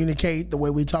we communicate, the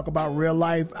way we talk about real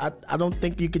life, I don't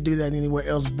think you could do that anywhere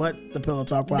else but the Pillow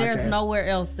Talk podcast. There's nowhere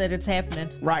else that it's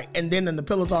happening. Right. And then in the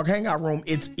Pillow Talk Hangout Room,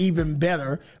 it's even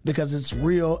better because it's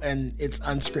real and it's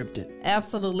unscripted.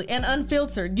 Absolutely. And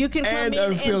unfiltered. You can come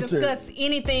in and discuss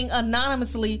anything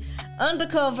anonymously,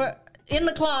 undercover, in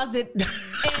the closet,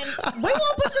 And we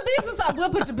won't put your business out. We'll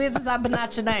put your business out, but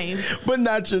not your name. But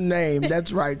not your name.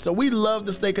 That's right. So we love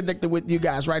to stay connected with you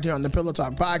guys right here on the Pillow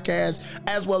Talk podcast,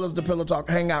 as well as the Pillow Talk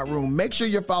Hangout Room. Make sure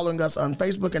you're following us on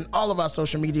Facebook and all of our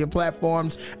social media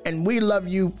platforms. And we love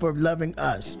you for loving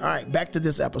us. All right, back to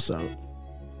this episode.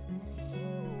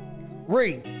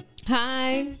 Ree.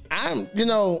 Hi.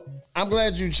 I'm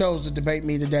glad you chose to debate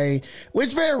me today.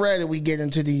 It's very rare that we get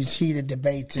into these heated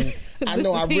debates. And I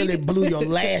know I really blew your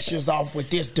lashes off with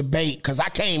this debate because I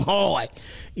came hard,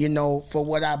 for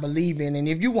what I believe in. And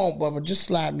if you want, Bubba, just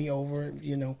slide me over,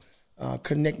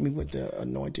 connect me with the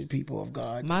anointed people of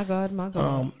God. My God, my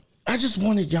God. I just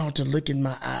wanted y'all to look in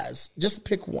my eyes. Just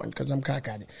pick one because I'm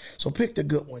cockeyed. So pick the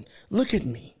good one. Look at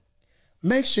me.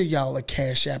 Make sure y'all are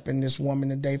cash apping this woman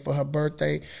today for her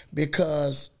birthday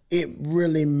because it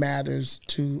really matters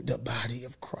to the body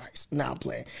of Christ. Now I'm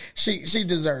playing. She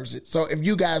deserves it. So if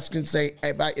you guys can say,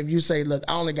 if you say, look,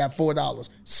 I only got $4,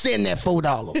 send that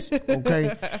 $4,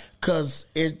 okay? Because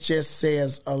it just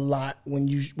says a lot when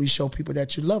we show people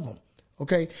that you love them.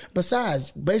 Okay.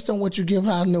 Besides, based on what you give,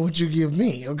 I know what you give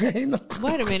me. Okay.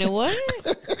 Wait a minute. What?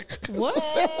 What?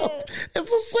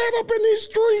 It's a setup in these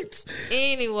streets.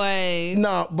 Anyway.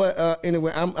 No, but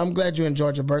anyway, I'm glad you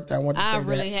enjoyed your birthday. I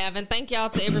really have, and thank y'all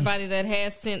to everybody that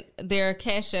has sent their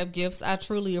Cash App gifts. I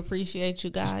truly appreciate you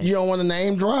guys. You don't want to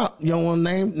name drop? You don't want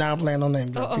to name? Now I'm playing on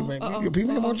name drop.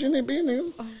 People don't want you in their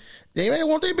business. They ain't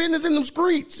want their business in them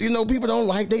streets. People don't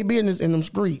like their business in them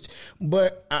streets.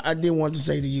 But I did want to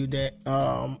say to you that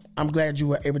I'm glad you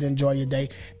were able to enjoy your day.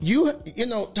 You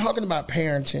talking about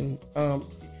parenting,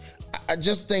 I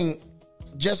just think,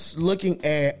 just looking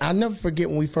at, I'll never forget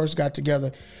when we first got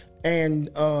together and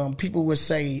people would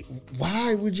say,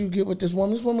 why would you get with this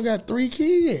woman? This woman got 3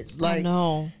 kids. Like,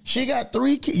 no. She got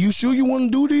 3 kids. You sure you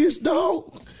want to do this,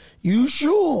 dog? You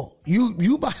sure?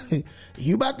 You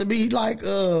about to be like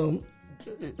in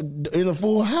a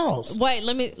full house. Wait,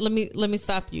 let me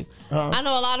stop you. I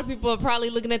know a lot of people are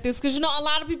probably looking at this because a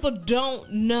lot of people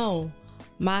don't know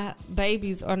my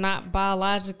babies are not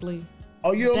biologically.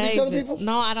 Oh, you don't be telling people?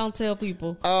 No, I don't tell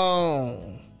people.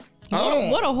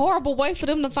 What a horrible way for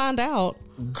them to find out.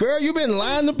 Girl, you been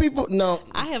lying to people? No,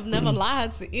 I have never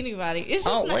lied to anybody. It's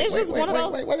just one of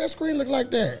those. Wait, why that screen look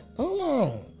like that? Hold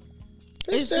on.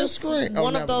 It's just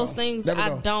one of those things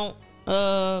I don't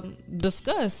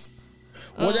discuss.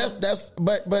 Well,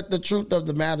 but the truth of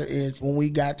the matter is, when we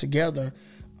got together,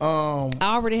 I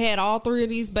already had all 3 of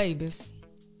these babies.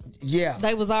 Yeah,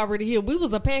 they was already here. We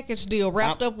was a package deal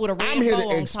wrapped up with a rainbow. I'm here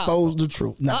to expose the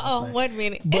truth. Wait a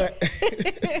minute. But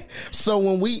so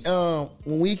when we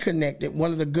connected,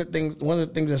 one of the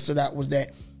things that stood out was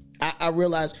that I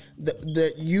realized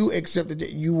that you accepted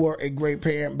that you were a great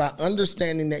parent by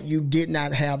understanding that you did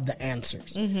not have the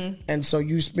answers. Mm-hmm. And so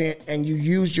you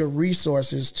used your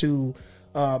resources to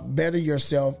better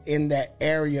yourself in that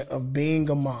area of being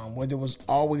a mom, whether it was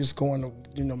always going to,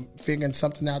 figuring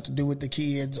something out to do with the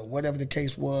kids or whatever the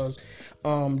case was.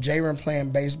 Jaron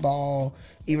playing baseball,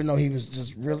 even though he was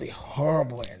just really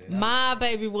horrible at it. My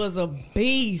baby was a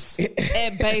beast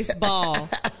at baseball.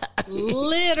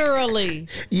 Literally.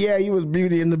 Yeah, he was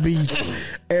Beauty and the Beast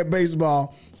at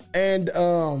baseball. And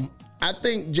I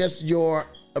think just your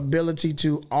ability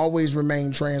to always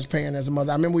remain transparent as a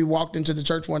mother. I remember we walked into the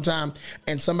church one time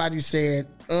and somebody said,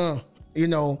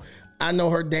 I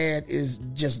know her dad is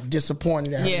just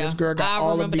disappointed that this girl got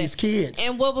all of these kids.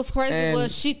 And what was crazy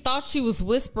was she thought she was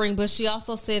whispering, but she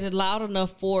also said it loud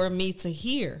enough for me to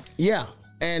hear. Yeah,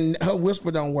 and her whisper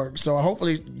don't work. So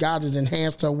hopefully God has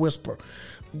enhanced her whisper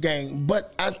game.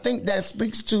 But I think that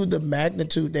speaks to the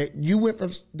magnitude that you went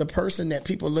from the person that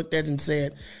people looked at and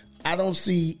said, I don't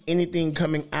see anything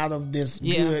coming out of this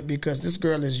good because this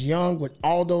girl is young with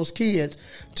all those kids,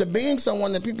 to being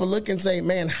someone that people look and say,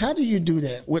 man, how do you do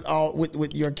that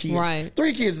with your kids? Right.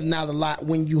 3 kids is not a lot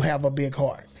when you have a big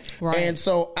heart. Right. And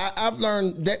so I've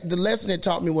learned that the lesson it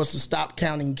taught me was to stop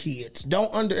counting kids.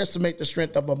 Don't underestimate the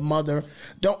strength of a mother.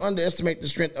 Don't underestimate the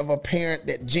strength of a parent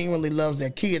that genuinely loves their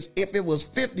kids. If it was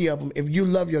 50 of them, if you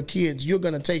love your kids, you're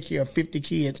going to take care of 50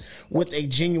 kids with a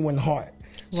genuine heart.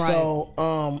 Right.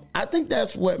 So I think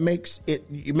that's what makes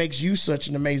you such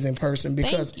an amazing person,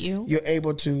 because you're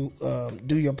able to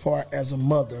do your part as a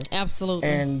mother. Absolutely.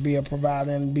 And be a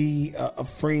provider and be a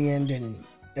friend and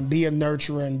be a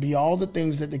nurturer and be all the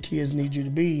things that the kids need you to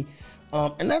be.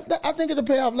 And that I think it'll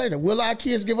pay off later. Will our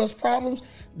kids give us problems?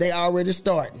 They already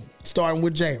starting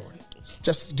with Jaron.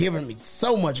 Just giving me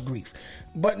so much grief.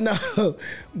 But no,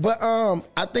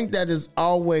 I think that is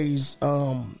always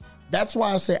That's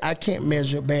why I say I can't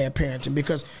measure bad parenting,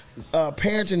 because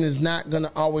parenting is not going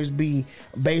to always be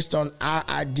based on our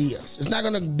ideas. It's not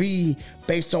going to be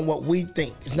based on what we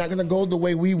think. It's not going to go the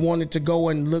way we want it to go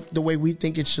and look the way we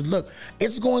think it should look.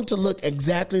 It's going to look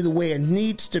exactly the way it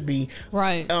needs to be.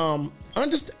 Right.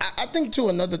 I think, too,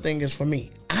 another thing is for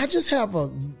me, I just have a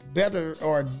better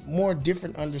or more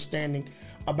different understanding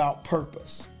about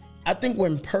purpose. I think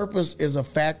when purpose is a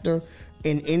factor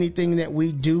in anything that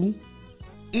we do,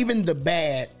 even the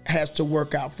bad has to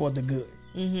work out for the good.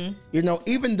 Mm-hmm. You know,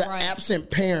 even the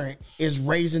absent parent is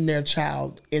raising their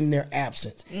child in their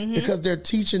absence, because they're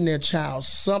teaching their child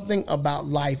something about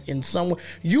life in some way.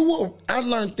 I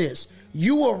learned this.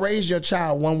 You will raise your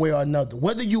child one way or another.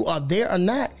 Whether you are there or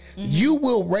not, you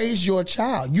will raise your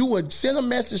child. You would send a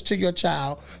message to your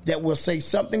child that will say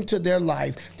something to their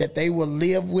life that they will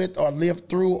live with or live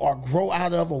through or grow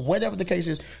out of, or whatever the case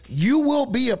is. You will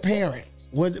be a parent.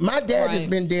 My dad has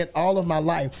been dead all of my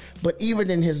life, but even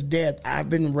in his death, I've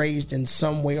been raised in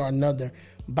some way or another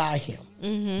by him.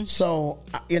 Mm-hmm. So,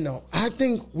 I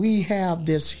think we have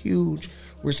this huge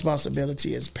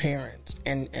responsibility as parents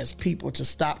and as people to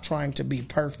stop trying to be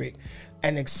perfect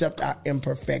and accept our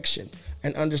imperfection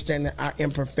and understand that our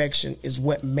imperfection is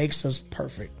what makes us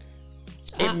perfect.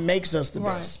 It makes us the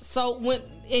best. So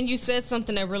and you said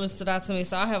something that really stood out to me,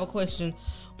 so I have a question.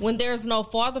 When there's no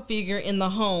father figure in the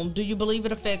home, do you believe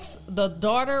it affects the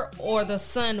daughter or the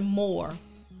son more?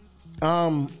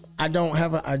 I don't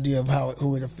have an idea of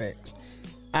who it affects.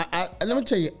 Let me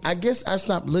tell you, I guess I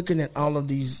stopped looking at all of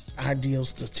these ideal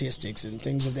statistics and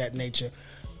things of that nature.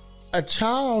 A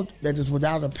child that is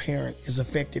without a parent is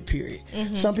affected, period.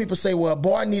 Mm-hmm. Some people say, well, a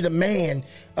boy needs a man,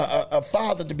 a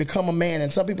father to become a man. And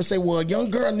some people say, well, a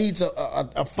young girl needs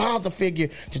a father figure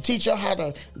to teach her how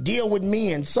to deal with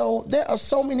men. So there are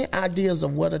so many ideas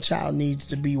of what a child needs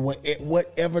to be,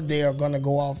 whatever they are going to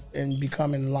go off and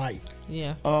become in life.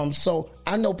 Yeah. So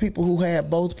I know people who had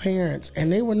both parents,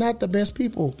 and they were not the best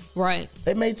people. Right.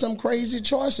 They made some crazy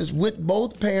choices with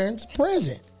both parents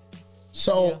present.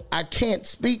 So I can't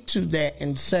speak to that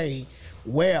and say,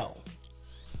 well,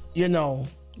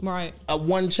 right,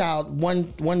 one child,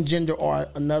 one gender or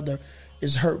another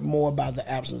is hurt more by the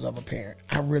absence of a parent.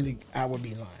 I would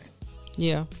be lying.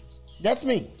 Yeah. That's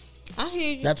me. I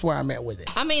hear you. That's where I'm at with it.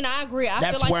 I mean, I agree. That's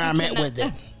feel like where I'm at with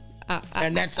it.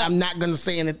 And I'm not going to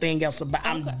say anything else about.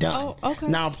 I'm done. Oh, okay.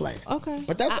 Now I'm playing. Okay.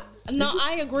 But that's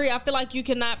I agree. I feel like you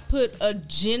cannot put a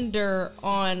gender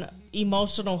on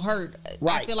emotional hurt.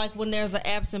 Right. I feel like when there's an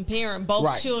absent parent,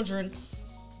 both children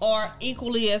are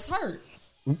equally as hurt.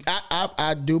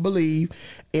 I do believe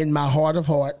in my heart of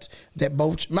hearts that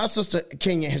both my sister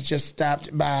Kenya has just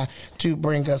stopped by to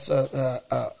bring us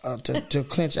to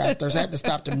clinch our thirst. I had to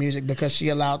stop the music because she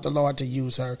allowed the Lord to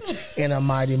use her in a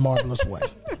mighty marvelous way.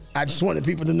 I just wanted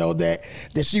people to know that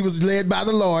she was led by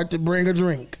the Lord to bring a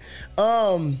drink.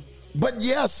 But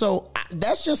yeah, so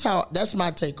that's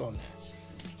my take on that.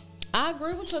 I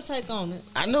agree with your take on it.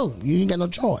 I know you ain't got no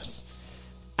choice.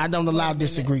 I don't allow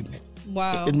disagreement.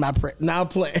 Wow. In my now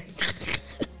play.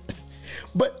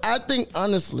 But I think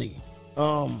honestly,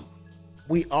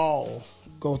 we all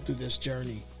go through this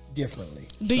journey differently.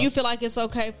 Do you feel like it's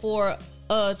okay for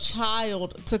a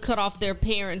child to cut off their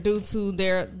parent due to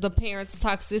the parent's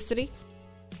toxicity?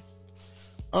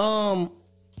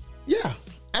 Yeah,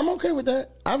 I'm okay with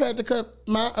that. I've had to cut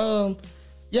my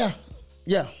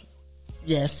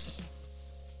yes.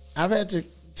 I've had to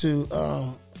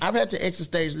exit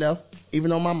stage left,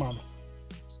 even on my mama.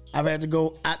 I've had to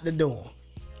go out the door.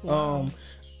 Wow.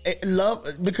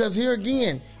 Because here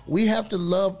again, we have to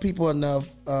love people enough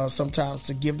sometimes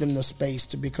to give them the space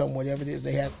to become whatever it is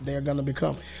they're going to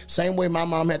become. Same way my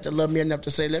mom had to love me enough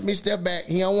to say, let me step back.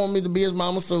 He don't want me to be his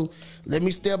mama, so let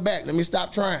me step back. Let me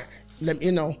stop trying. Let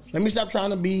me stop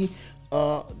trying to be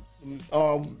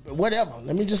whatever.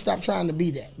 Let me just stop trying to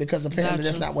be that, because apparently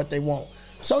that's not what they want.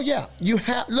 So yeah,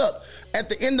 look, at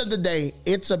the end of the day,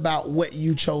 it's about what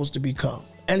you chose to become.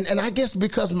 And I guess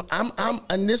because I'm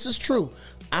and this is true,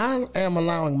 I am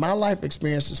allowing my life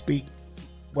experience to speak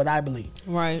what I believe.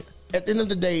 Right. At the end of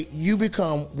the day, you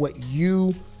become what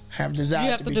you have desired.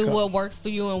 You have to do what works for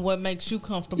you and what makes you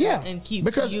comfortable. Yeah, and keep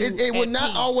because you it would not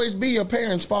peace. always be your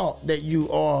parents' fault that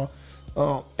you are.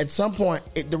 At some point,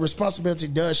 the responsibility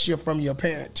does shift from your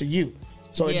parent to you.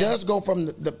 So it does go from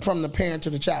the parent to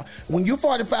the child. When you're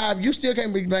 45, you still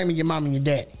can't be blaming your mom and your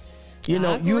daddy.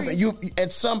 You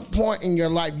at some point in your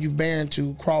life, you've begun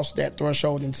to cross that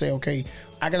threshold and say, okay,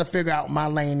 I got to figure out my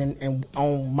lane and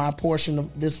own my portion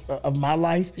of this of my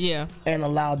life. Yeah, and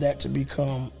allow that to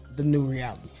become the new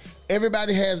reality.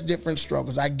 Everybody has different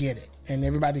struggles. I get it, and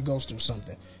everybody goes through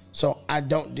something. So I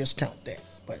don't discount that.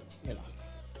 but you know.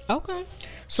 Okay.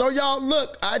 So y'all,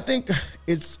 look, I think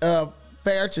it's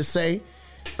fair to say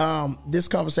this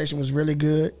conversation was really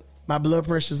good. My blood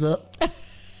pressure's up,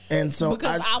 and so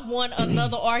because I won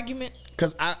another argument.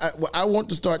 Because I want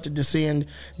to start to descend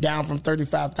down from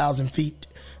 35,000 feet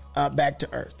back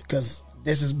to earth, because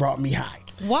this has brought me high.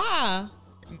 Why?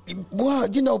 Well,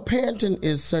 you know, parenting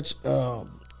is such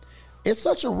it's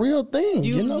such a real thing.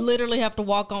 You know? literally have to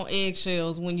walk on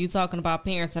eggshells when you're talking about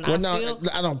parenting. Well,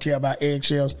 I don't care about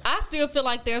eggshells. I still feel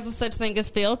like there's a such thing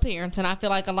as failed parenting. I feel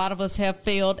like a lot of us have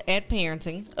failed at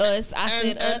parenting.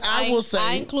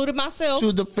 I included myself.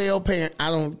 To the failed parent, I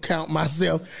don't count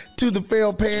myself. To the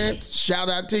failed parents, shout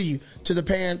out to you. To the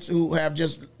parents who have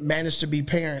just managed to be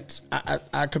parents,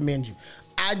 I commend you.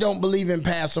 I don't believe in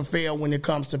pass or fail when it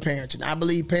comes to parenting. I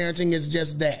believe parenting is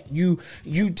just that. You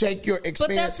take your experience. But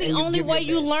that's the only way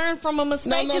you learn from a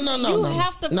mistake. You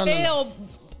have to fail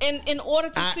in order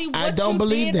to see what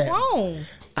you did wrong.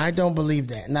 I don't believe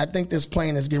that. And I think this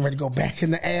plane is getting ready to go back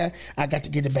in the air. I got to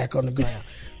get it back on the ground.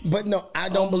 But no, I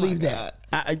don't believe that.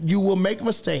 You will make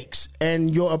mistakes,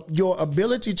 and your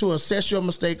ability to assess your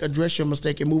mistake, address your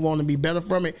mistake, and move on and be better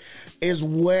from it is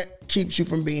what keeps you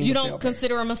from being. You don't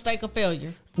consider a mistake a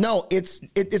failure? No, it's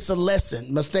a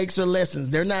lesson. Mistakes are lessons.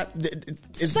 They're not.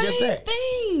 It's Same just that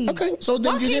thing. Okay, so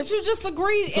then why can't you just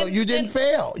agree? So you didn't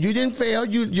fail. You didn't fail.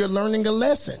 You're learning a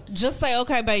lesson. Just say,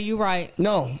 okay, babe, you're right.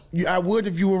 No, I would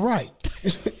if you were right.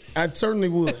 I certainly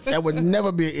would. That would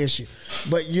never be an issue.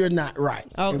 But you're not right.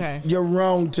 Okay. You're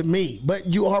wrong to me. But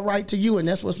you are right to you, and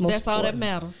that's what's most important. That's all that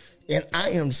matters. And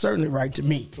I am certainly right to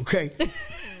me, okay?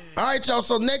 All right, y'all.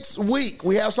 So next week,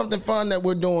 we have something fun that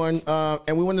we're doing,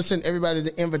 and we want to send everybody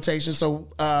the invitation. So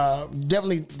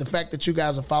definitely the fact that you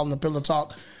guys are following the Pillow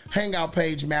Talk Hangout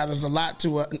page matters a lot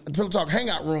to Pillow Talk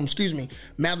Hangout room,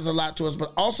 matters a lot to us.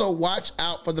 But also watch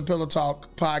out for the Pillow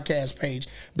Talk podcast page,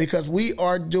 because we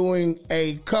are doing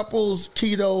a couples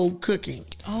keto cooking.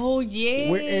 Oh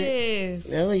yes.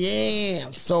 Oh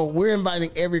yeah. So we're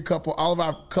inviting every couple, all of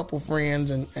our couple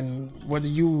friends, and whether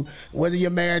your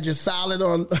marriage is solid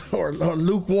or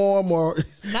lukewarm, or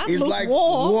not it's lukewarm. Like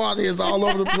water is all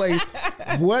over the place.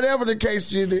 Whatever the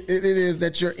case it is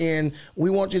that you're in, we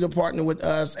want you to partner with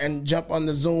us and jump on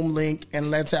the Zoom link, and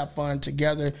let's have fun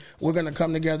together. We're going to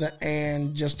come together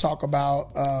and just talk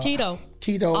about keto,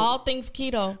 all things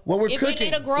keto. Well, we're if cooking.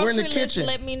 You need a grocery we're in the list, kitchen.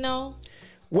 let me know.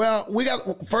 Well,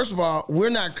 first of all, we're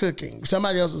not cooking.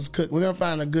 Somebody else is cooking. We're going to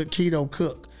find a good keto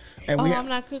cook. And I'm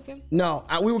not cooking? No,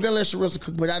 we were going to let Sharissa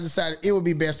cook, but I decided it would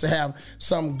be best to have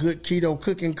some good keto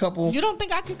cooking couple. You don't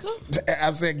think I can cook?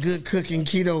 I said good cooking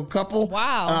keto couple.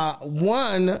 Wow.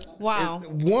 One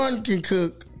can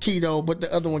cook keto, but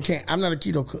the other one can't. I'm not a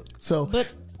keto cook. So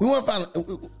we want to find...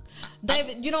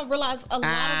 David, you don't realize a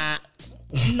lot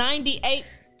of 98%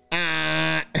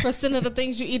 of the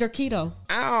things you eat are keto.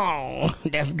 Oh,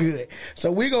 that's good.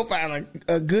 So we're going to find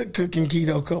a good cooking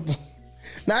keto couple.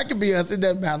 Now, it could be us. It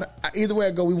doesn't matter. Either way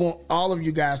I go, we want all of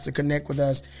you guys to connect with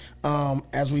us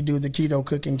as we do the keto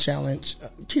cooking challenge.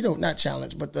 Not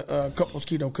challenge, but the couples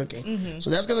keto cooking. Mm-hmm. So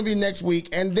that's going to be next week.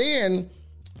 And then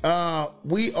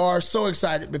we are so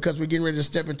excited because we're getting ready to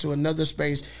step into another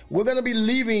space. We're going to be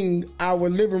leaving our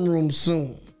living room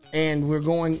soon, and we're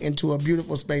going into a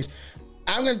beautiful space.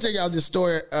 I'm going to tell y'all this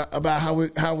story about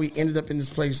how we ended up in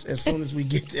this place as soon as we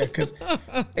get there, because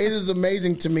it is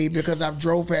amazing to me, because I've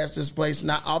drove past this place,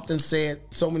 and I often said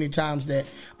so many times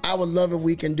that I would love if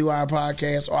we can do our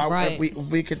podcast, or if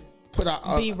we could put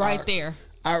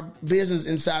our business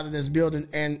inside of this building.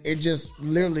 And it just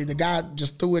literally, the guy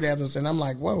just threw it at us, and I'm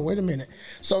like, whoa, wait a minute.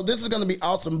 So this is going to be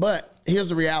awesome, but here's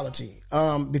the reality.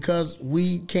 Because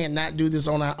we cannot do this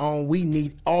on our own, we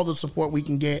need all the support we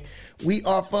can get. We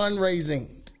are fundraising.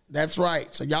 That's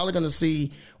right. So y'all are going to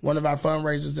see one of our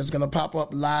fundraisers that's going to pop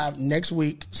up live next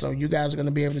week. So you guys are going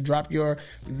to be able to drop your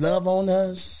love on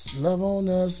us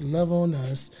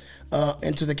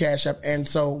into the Cash App. And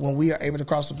so when we are able to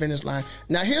cross the finish line,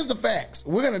 now here's the facts.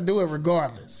 We're going to do it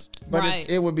regardless, but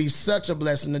it would be such a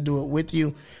blessing to do it with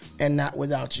you and not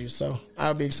without you. So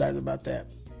I'll be excited about that.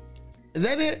 Is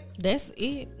that it? That's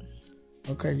it.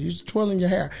 Okay, you're twirling your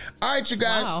hair. All right, you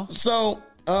guys. Wow. So,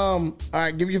 all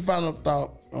right, give your final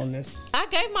thought on this. I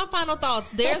gave my final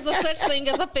thoughts. There's a such thing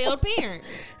as a failed parent.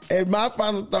 And my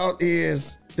final thought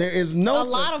is there is no such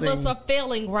thing. A lot of us are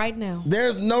failing right now.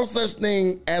 There's no such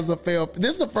thing as a fail.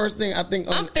 This is the first thing I think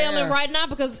I'm failing right now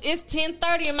because it's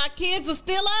 10:30 and my kids are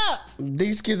still up.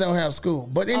 These kids don't have school.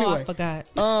 But anyway. I forgot.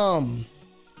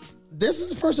 This is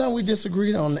the first time we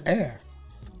disagreed on the air.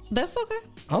 That's okay.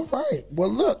 All right. Well,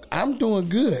 look, I'm doing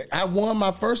good. I won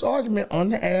my first argument on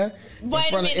the air in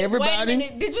front of everybody. Wait a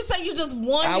minute. Did you say you just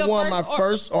won I won my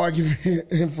first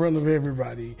argument in front of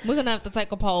everybody. We're going to have to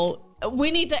take a poll.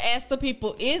 We need to ask the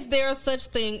people, is there a such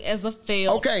thing as a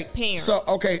failed parent? So,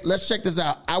 let's check this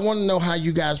out. I want to know how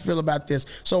you guys feel about this.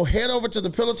 So head over to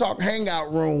the Pillow Talk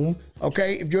Hangout Room,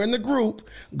 okay? If you're in the group,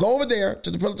 go over there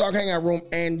to the Pillow Talk Hangout Room,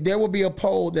 and there will be a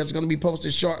poll that's going to be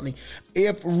posted shortly.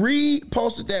 If Reed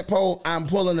posted that poll, I'm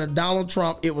pulling a Donald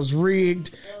Trump. It was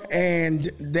rigged, and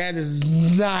that is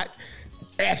not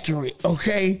accurate,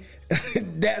 okay?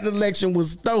 That election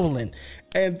was stolen.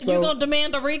 And so you gonna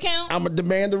demand a recount? I'm gonna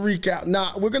demand a recount.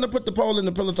 Now we're gonna put the poll in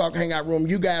the Pillow Talk Hangout Room.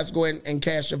 You guys go ahead and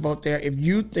cast your vote there if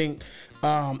you think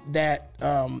that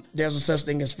there's a such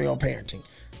thing as failed parenting.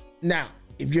 Now,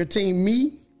 if you're team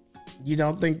me, you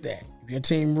don't think that. If you're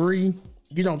team Ree,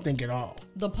 you don't think at all.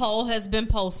 The poll has been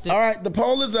posted. All right, the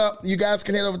poll is up. You guys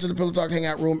can head over to the Pillow Talk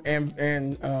Hangout Room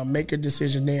and make your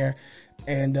decision there.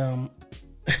 And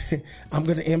I'm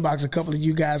going to inbox a couple of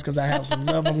you guys because I have some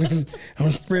love. I'm going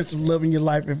to spread some love in your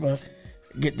life if I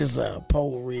get this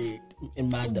poll rigged in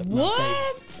my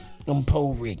What? Face. I'm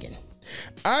poll rigging.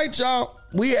 All right, y'all.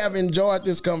 We have enjoyed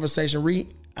this conversation.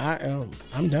 Reed, I'm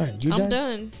done. You done? I'm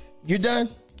done. You done?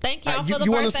 Thank y'all for the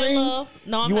birthday love.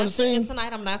 No, I'm not singing sing?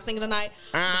 tonight. I'm not singing tonight.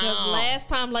 Because last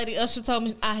time Lady Usher told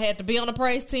me I had to be on the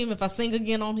praise team if I sing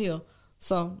again on here.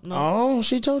 So, no. Oh,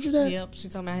 she told you that? Yep, she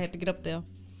told me I had to get up there.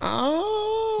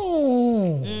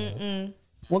 Oh.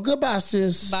 Well, goodbye,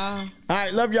 sis. Bye. All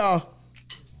right, love y'all.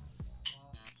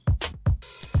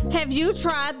 Have you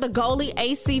tried the Goalie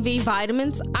ACV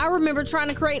vitamins? I remember trying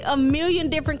to create a million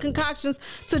different concoctions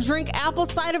to drink apple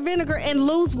cider vinegar and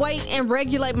lose weight and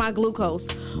regulate my glucose.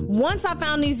 Once I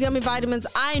found these yummy vitamins,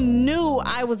 I knew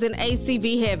I was in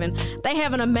ACV heaven. They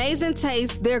have an amazing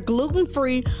taste. They're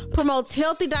gluten-free, promotes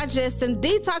healthy digestion,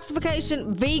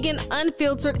 detoxification, vegan,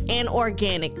 unfiltered, and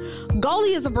organic.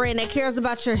 Goalie is a brand that cares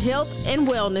about your health and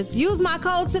wellness. Use my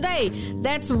code today.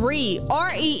 That's REE,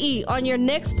 R-E-E, on your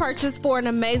next purchase for an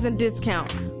amazing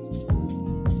discount.